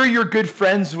 I'm sure you're good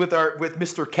friends with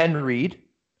Mr. Ken Reed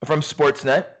from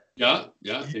Sportsnet. Yeah.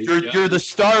 You're the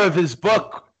star of his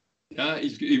book. Yeah,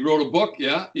 he wrote a book.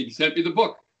 Yeah, he sent me the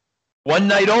book. One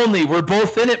Night Only. We're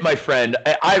both in it, my friend.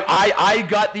 I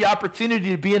got the opportunity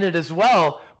to be in it as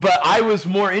well, but I was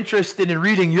more interested in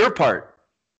reading your part.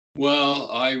 Well,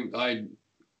 I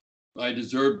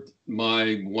deserved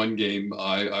my one game.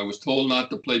 I was told not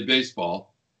to play baseball.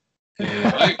 And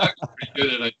I was pretty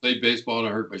good, and I played baseball, and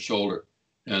I hurt my shoulder.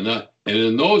 And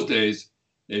in those days,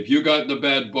 if you got in the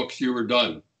bad books, you were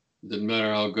done. Didn't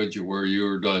matter how good you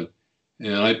were done.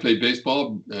 And I played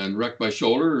baseball and wrecked my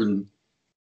shoulder and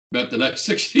spent the next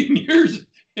 16 years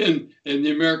in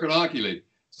the American Hockey League.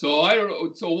 So I don't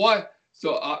know. So why?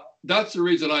 So that's the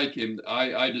reason I came.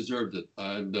 I deserved it,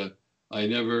 and I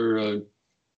never.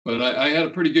 But I had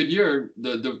a pretty good year.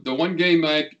 The one game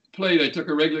I played, I took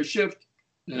a regular shift.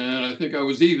 And I think I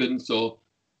was even,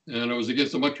 and I was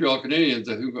against the Montreal Canadiens.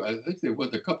 I think they won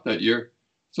the cup that year.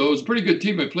 So it was a pretty good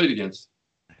team I played against.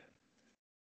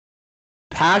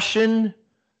 Passion,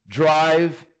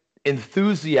 drive,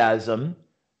 enthusiasm,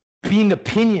 being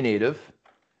opinionative,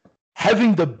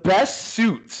 having the best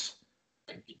suits.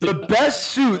 The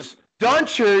best suits. Don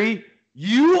Cherry,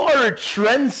 you are a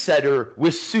trendsetter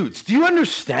with suits. Do you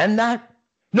understand that?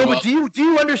 No, Well, but do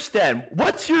you understand?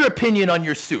 What's your opinion on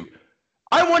your suit?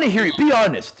 I want to hear you. Be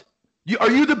honest.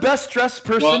 Are you the best dressed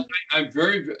person? Well,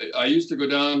 I used to go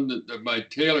down, my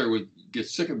tailor would get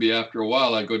sick of me after a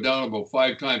while. I'd go down about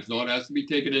 5 times. No, it has to be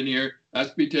taken in here,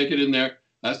 has to be taken in there,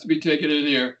 has to be taken in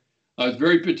here. I was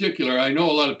very particular. I know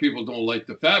a lot of people don't like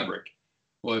the fabric,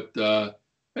 but they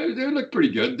look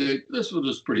pretty good. This one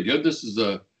is pretty good. This is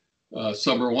a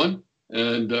summer one,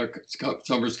 and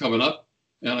summer's coming up,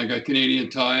 and I got Canadian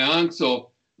tie on,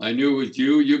 so I knew it was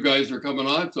you. You guys are coming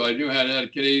on, so I knew I had a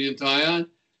Canadian tie on,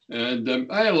 and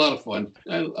I had a lot of fun.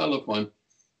 I had a lot of fun.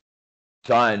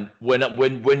 Don,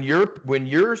 when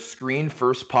your screen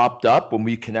first popped up when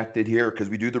we connected here, because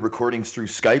we do the recordings through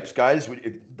Skypes, guys.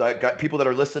 Got people that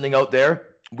are listening out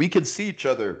there. We could see each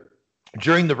other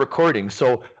during the recording.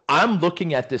 So I'm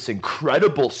looking at this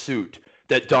incredible suit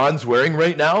that Don's wearing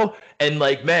right now, and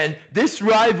like, man, this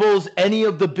rivals any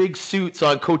of the big suits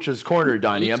on Coach's Corner,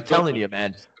 Donnie. I'm telling you,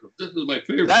 man. This is my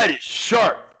favorite. That is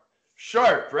sharp,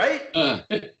 right? Well,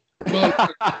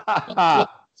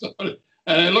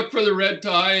 and I look for the red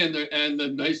tie and the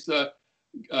nice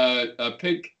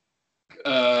pink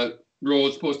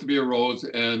rose, supposed to be a rose,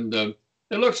 and it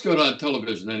looks good on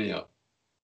television anyhow.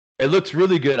 It looks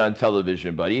really good on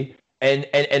television, buddy. And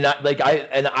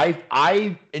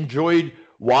I enjoyed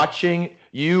watching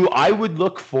you. I would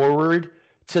look forward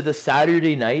to the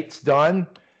Saturday nights, Don.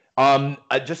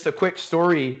 Just a quick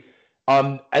story.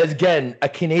 As again, a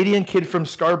Canadian kid from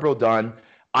Scarborough, Don.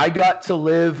 I got to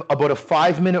live about a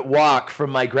 5-minute walk from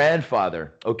my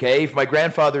grandfather, okay? From my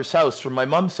grandfather's house, from my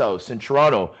mom's house in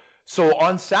Toronto. So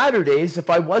on Saturdays, if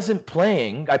I wasn't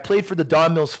playing, I played for the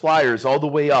Don Mills Flyers all the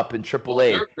way up in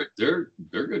AAA. They're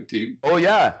a good team. Oh,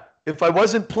 yeah. If I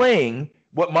wasn't playing,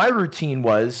 what my routine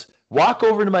was, walk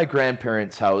over to my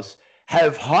grandparents' house,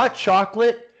 have hot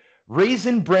chocolate,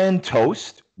 Raisin Bran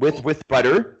toast with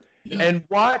butter, and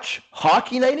watch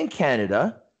Hockey Night in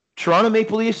Canada, Toronto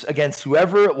Maple Leafs against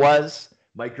whoever it was,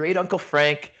 my great Uncle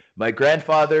Frank, my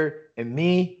grandfather, and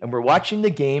me, and we're watching the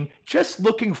game, just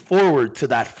looking forward to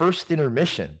that first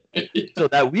intermission so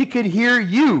that we could hear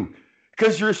you,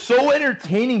 because you're so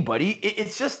entertaining, buddy.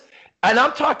 It's just, and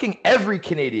I'm talking every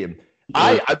Canadian.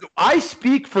 I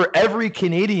speak for every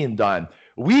Canadian, Don.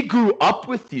 We grew up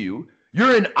with you.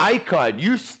 You're an icon.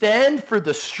 You stand for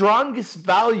the strongest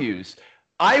values.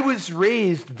 I was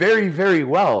raised very, very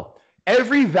well.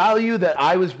 Every value that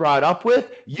I was brought up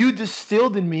with, you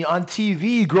distilled in me on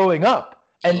TV growing up.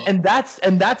 And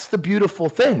that's the beautiful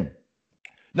thing.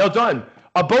 Now, Don,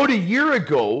 about a year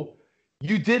ago,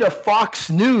 you did a Fox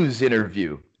News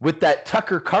interview with that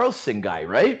Tucker Carlson guy,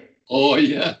 right? Oh,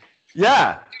 yeah.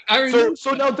 Yeah. I remember.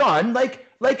 So now, Don, like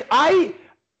I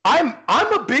I'm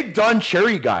a big Don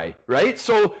Cherry guy, right?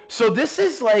 So this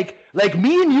is like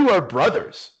me and you are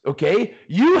brothers, okay?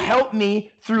 You helped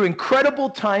me through incredible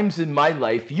times in my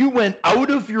life. You went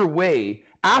out of your way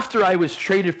after I was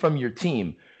traded from your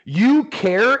team. You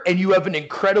care and you have an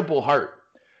incredible heart.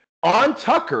 On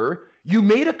Tucker, you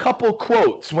made a couple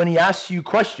quotes when he asked you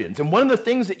questions. And one of the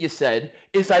things that you said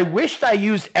is, I wished I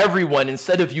used everyone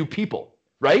instead of you people,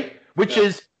 right? Which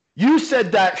is, you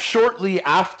said that shortly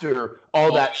after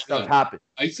all that stuff happened.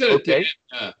 I said it to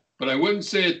him, but I wouldn't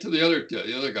say it to the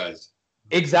other guys.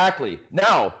 Exactly.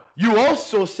 Now, you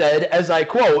also said, as I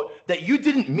quote, that you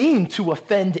didn't mean to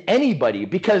offend anybody,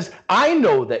 because I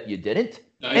know that you didn't.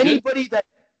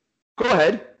 Go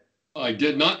ahead. I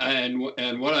did not,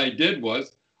 and what I did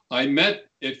was, I met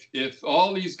if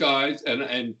all these guys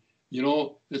and you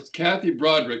know, it's Kathy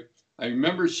Broderick. I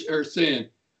remember her saying,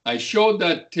 I showed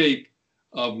that tape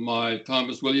of my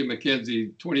Thomas William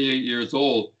McKenzie, 28 years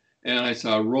old, and I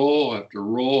saw row after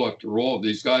row after row of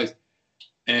these guys,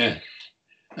 and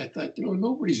I thought, you know,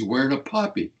 nobody's wearing a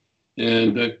poppy.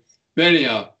 And but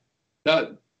anyhow,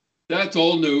 that's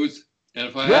old news. And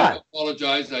if I had to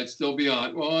apologize, I'd still be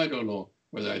on. Well, I don't know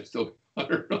whether I'd still be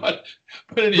on or not.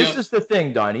 But anyhow. This is the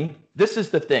thing, Donnie. This is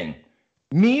the thing.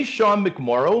 Me, Sean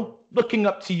McMorrow, looking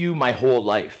up to you my whole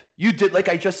life. You did, like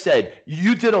I just said,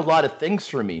 you did a lot of things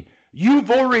for me.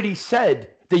 You've already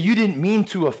said that you didn't mean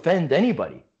to offend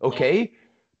anybody, okay?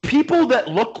 People that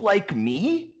look like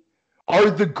me are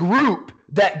the group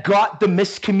that got the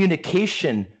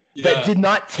miscommunication, that did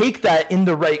not take that in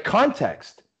the right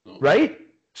context, right?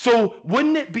 So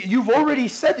wouldn't it be, you've already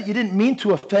said that you didn't mean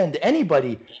to offend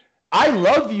anybody. I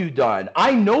love you, Don.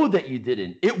 I know that you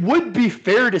didn't. It would be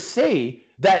fair to say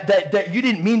that you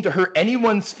didn't mean to hurt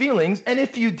anyone's feelings. And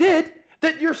if you did,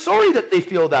 that you're sorry that they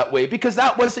feel that way, because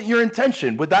that wasn't your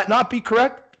intention. Would that not be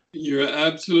correct? You're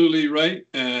absolutely right.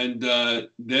 And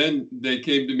then they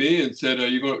came to me and said,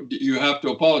 you have to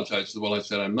apologize. Well, I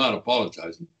said, I'm not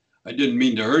apologizing. I didn't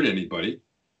mean to hurt anybody.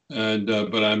 And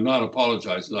but I'm not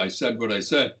apologizing. I said what I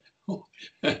said.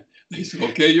 They said,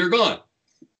 okay, you're gone.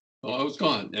 So I was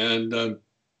gone. And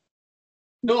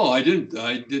no, I didn't.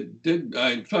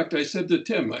 In fact, I said to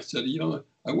Tim, I said, you know,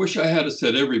 I wish I had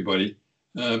said everybody.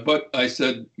 But I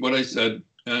said what I said,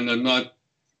 and I'm not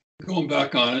going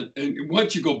back on it. And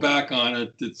once you go back on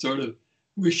it, it's sort of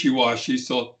wishy-washy.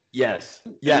 So yes.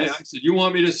 I said, you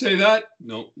want me to say that?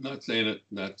 No, not saying it.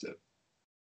 That's it.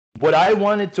 What I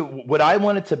wanted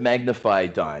to magnify,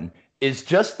 Don, is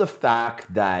just the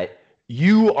fact that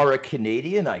you are a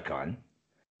Canadian icon.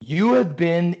 You have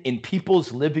been in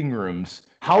people's living rooms.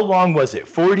 How long was it?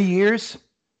 40 years?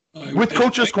 With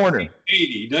Coach's Corner.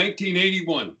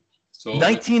 1981. So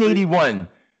 1981.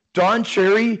 Don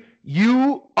Cherry,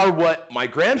 you are what my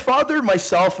grandfather,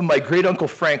 myself, and my great uncle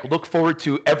Frank look forward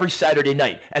to every Saturday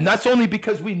night. And that's only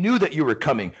because we knew that you were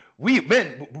coming. We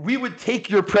would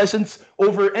take your presence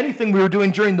over anything we were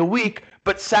doing during the week,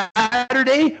 but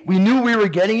Saturday, we knew we were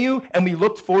getting you, and we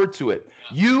looked forward to it.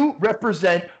 You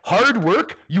represent hard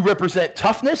work. You represent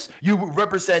toughness. You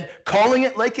represent calling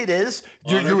it like it is.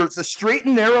 You're the straight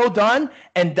and narrow, Don,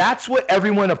 and that's what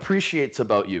everyone appreciates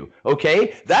about you,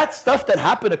 okay? That stuff that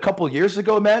happened a couple years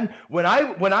ago, man, when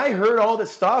I heard all the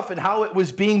stuff and how it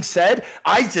was being said,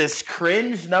 I just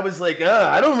cringed, and I was like,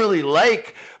 I don't really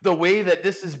like the way that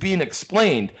this is being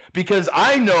explained, because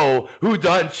I know who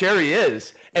Don Cherry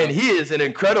is. And he is an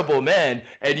incredible man,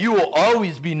 and you will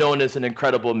always be known as an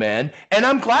incredible man. And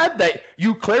I'm glad that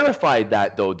you clarified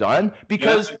that, though, Don,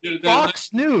 because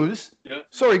Fox News. Yeah.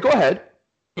 Sorry, go ahead.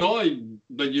 No,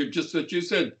 but you just what you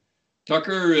said,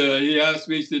 Tucker. He asked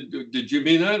me, he said, "Did you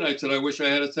mean that?" I said, "I wish I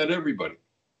had said everybody,"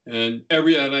 and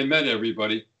I meant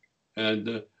everybody,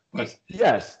 and but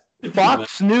yes.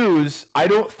 Fox News, I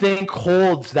don't think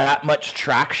holds that much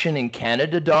traction in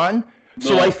Canada, Don.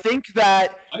 So I think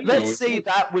that, let's say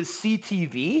that was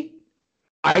CTV,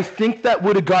 I think that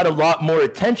would have got a lot more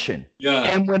attention. Yeah.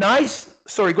 And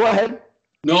sorry, go ahead.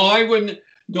 No, I wouldn't.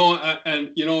 No,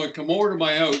 and you know, come over to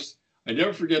my house. I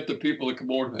never forget the people that come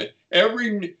over to my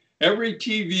every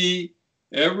TV,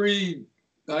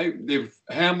 they've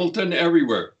Hamilton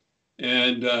everywhere.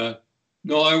 And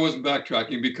no, I wasn't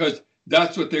backtracking, because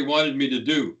that's what they wanted me to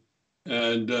do.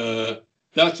 And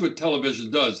that's what television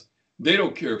does. They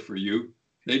don't care for you.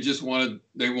 They just want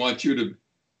you to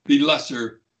be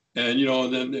lesser. And, you know,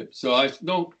 and then, so I said,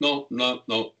 no.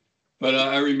 But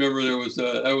I remember there was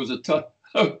an awful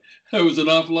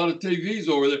lot of TVs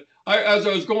over there. As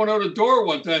I was going out the door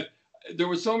one time, there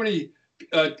were so many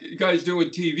guys doing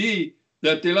TV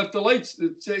that they left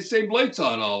the same lights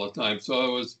on all the time. So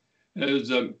it was,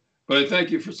 but I thank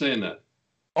you for saying that.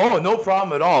 Oh, no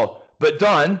problem at all. But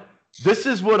Don, this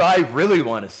is what I really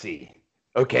want to see.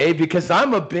 Okay, because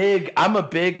I'm a big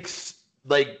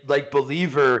like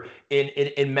believer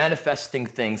in manifesting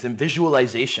things and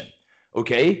visualization.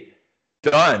 Okay,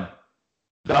 Don,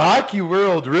 the hockey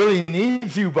world really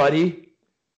needs you, buddy.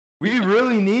 We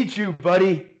really need you,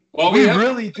 buddy. Well, we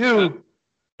really do.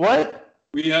 What?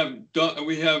 We have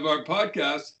our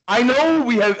podcast. I know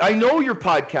your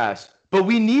podcast, but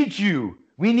we need you.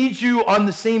 We need you on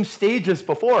the same stage as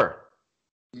before.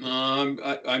 I'm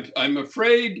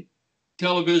afraid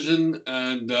television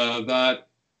and that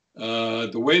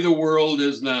the way the world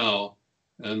is now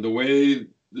and the way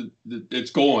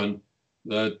it's going,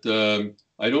 that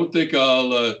I don't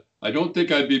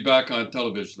think I'd be back on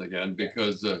television again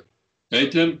because. Hey,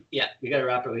 Tim? Yeah, we got to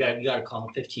wrap it. We got to call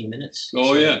in 15 minutes.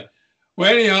 Oh, so. Yeah. Well,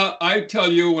 anyhow, I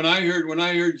tell you, when I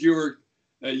heard you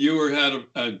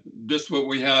had this what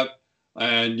we have,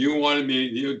 and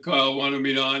Kyle wanted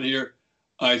me on here,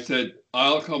 I said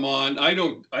I'll come on. I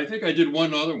think I did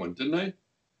one other one, didn't I?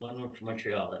 One from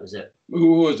Montreal. That was it.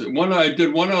 Who was it? I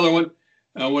did one other one,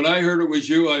 and when I heard it was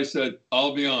you, I said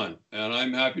I'll be on, and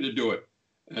I'm happy to do it,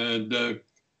 and.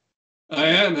 I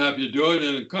am happy to do it,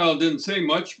 and Kyle didn't say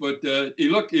much, but he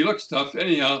looks tough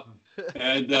anyhow,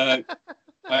 and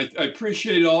I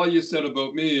appreciate all you said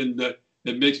about me, and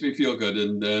it makes me feel good,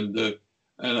 and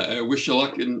I wish you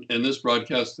luck in this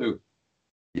broadcast too.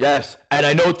 Yes, and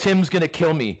I know Tim's gonna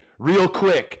kill me real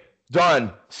quick.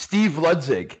 Don, Steve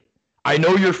Ludzig, I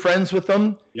know you're friends with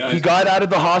him. Yeah, he got out of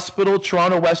the hospital,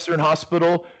 Toronto Western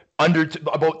Hospital.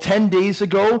 About 10 days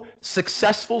ago,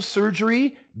 successful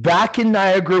surgery, back in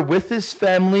Niagara with his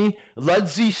family.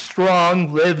 Ludzi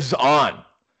Strong lives on.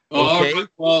 Okay? Right.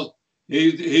 Well,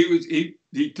 he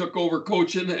took over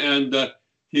coaching, and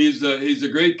he's a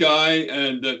great guy,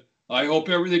 and I hope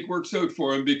everything works out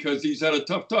for him because he's had a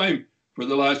tough time for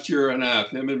the last year and a half,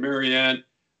 him and Marianne.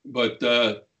 But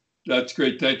that's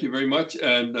great. Thank you very much.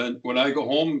 And when I go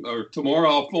home or tomorrow,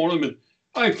 I'll phone him. And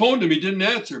I phoned him. He didn't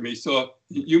answer me, so.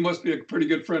 You must be a pretty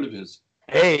good friend of his.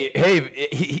 Hey,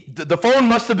 the phone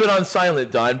must have been on silent,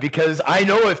 Don, because I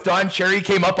know if Don Cherry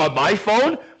came up on my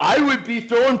phone, I would be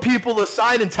throwing people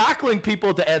aside and tackling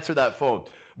people to answer that phone.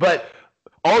 But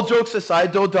all jokes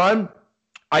aside, though, Don,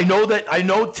 I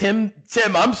know Tim,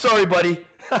 I'm sorry, buddy.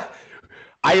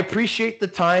 I appreciate the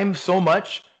time so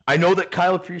much. I know that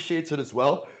Kyle appreciates it as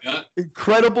well. Yeah.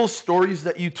 Incredible stories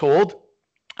that you told.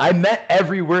 I meant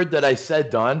every word that I said,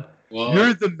 Don. Well,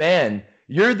 you're the man.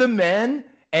 You're the man,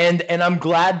 and I'm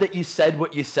glad that you said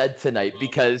what you said tonight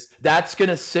because that's going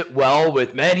to sit well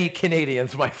with many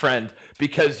Canadians, my friend,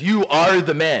 because you are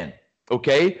the man,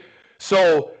 okay?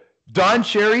 So, Don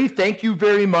Cherry, thank you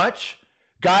very much.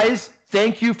 Guys,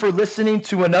 thank you for listening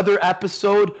to another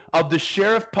episode of the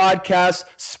Sheriff Podcast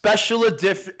Special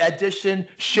Edition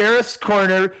Sheriff's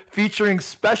Corner featuring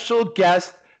special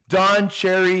guest Don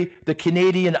Cherry, the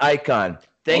Canadian icon.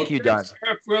 Thank you, Don.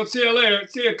 We'll see you later.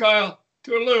 See you, Kyle.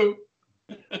 Toodaloo.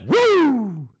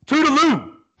 Woo! Toodaloo!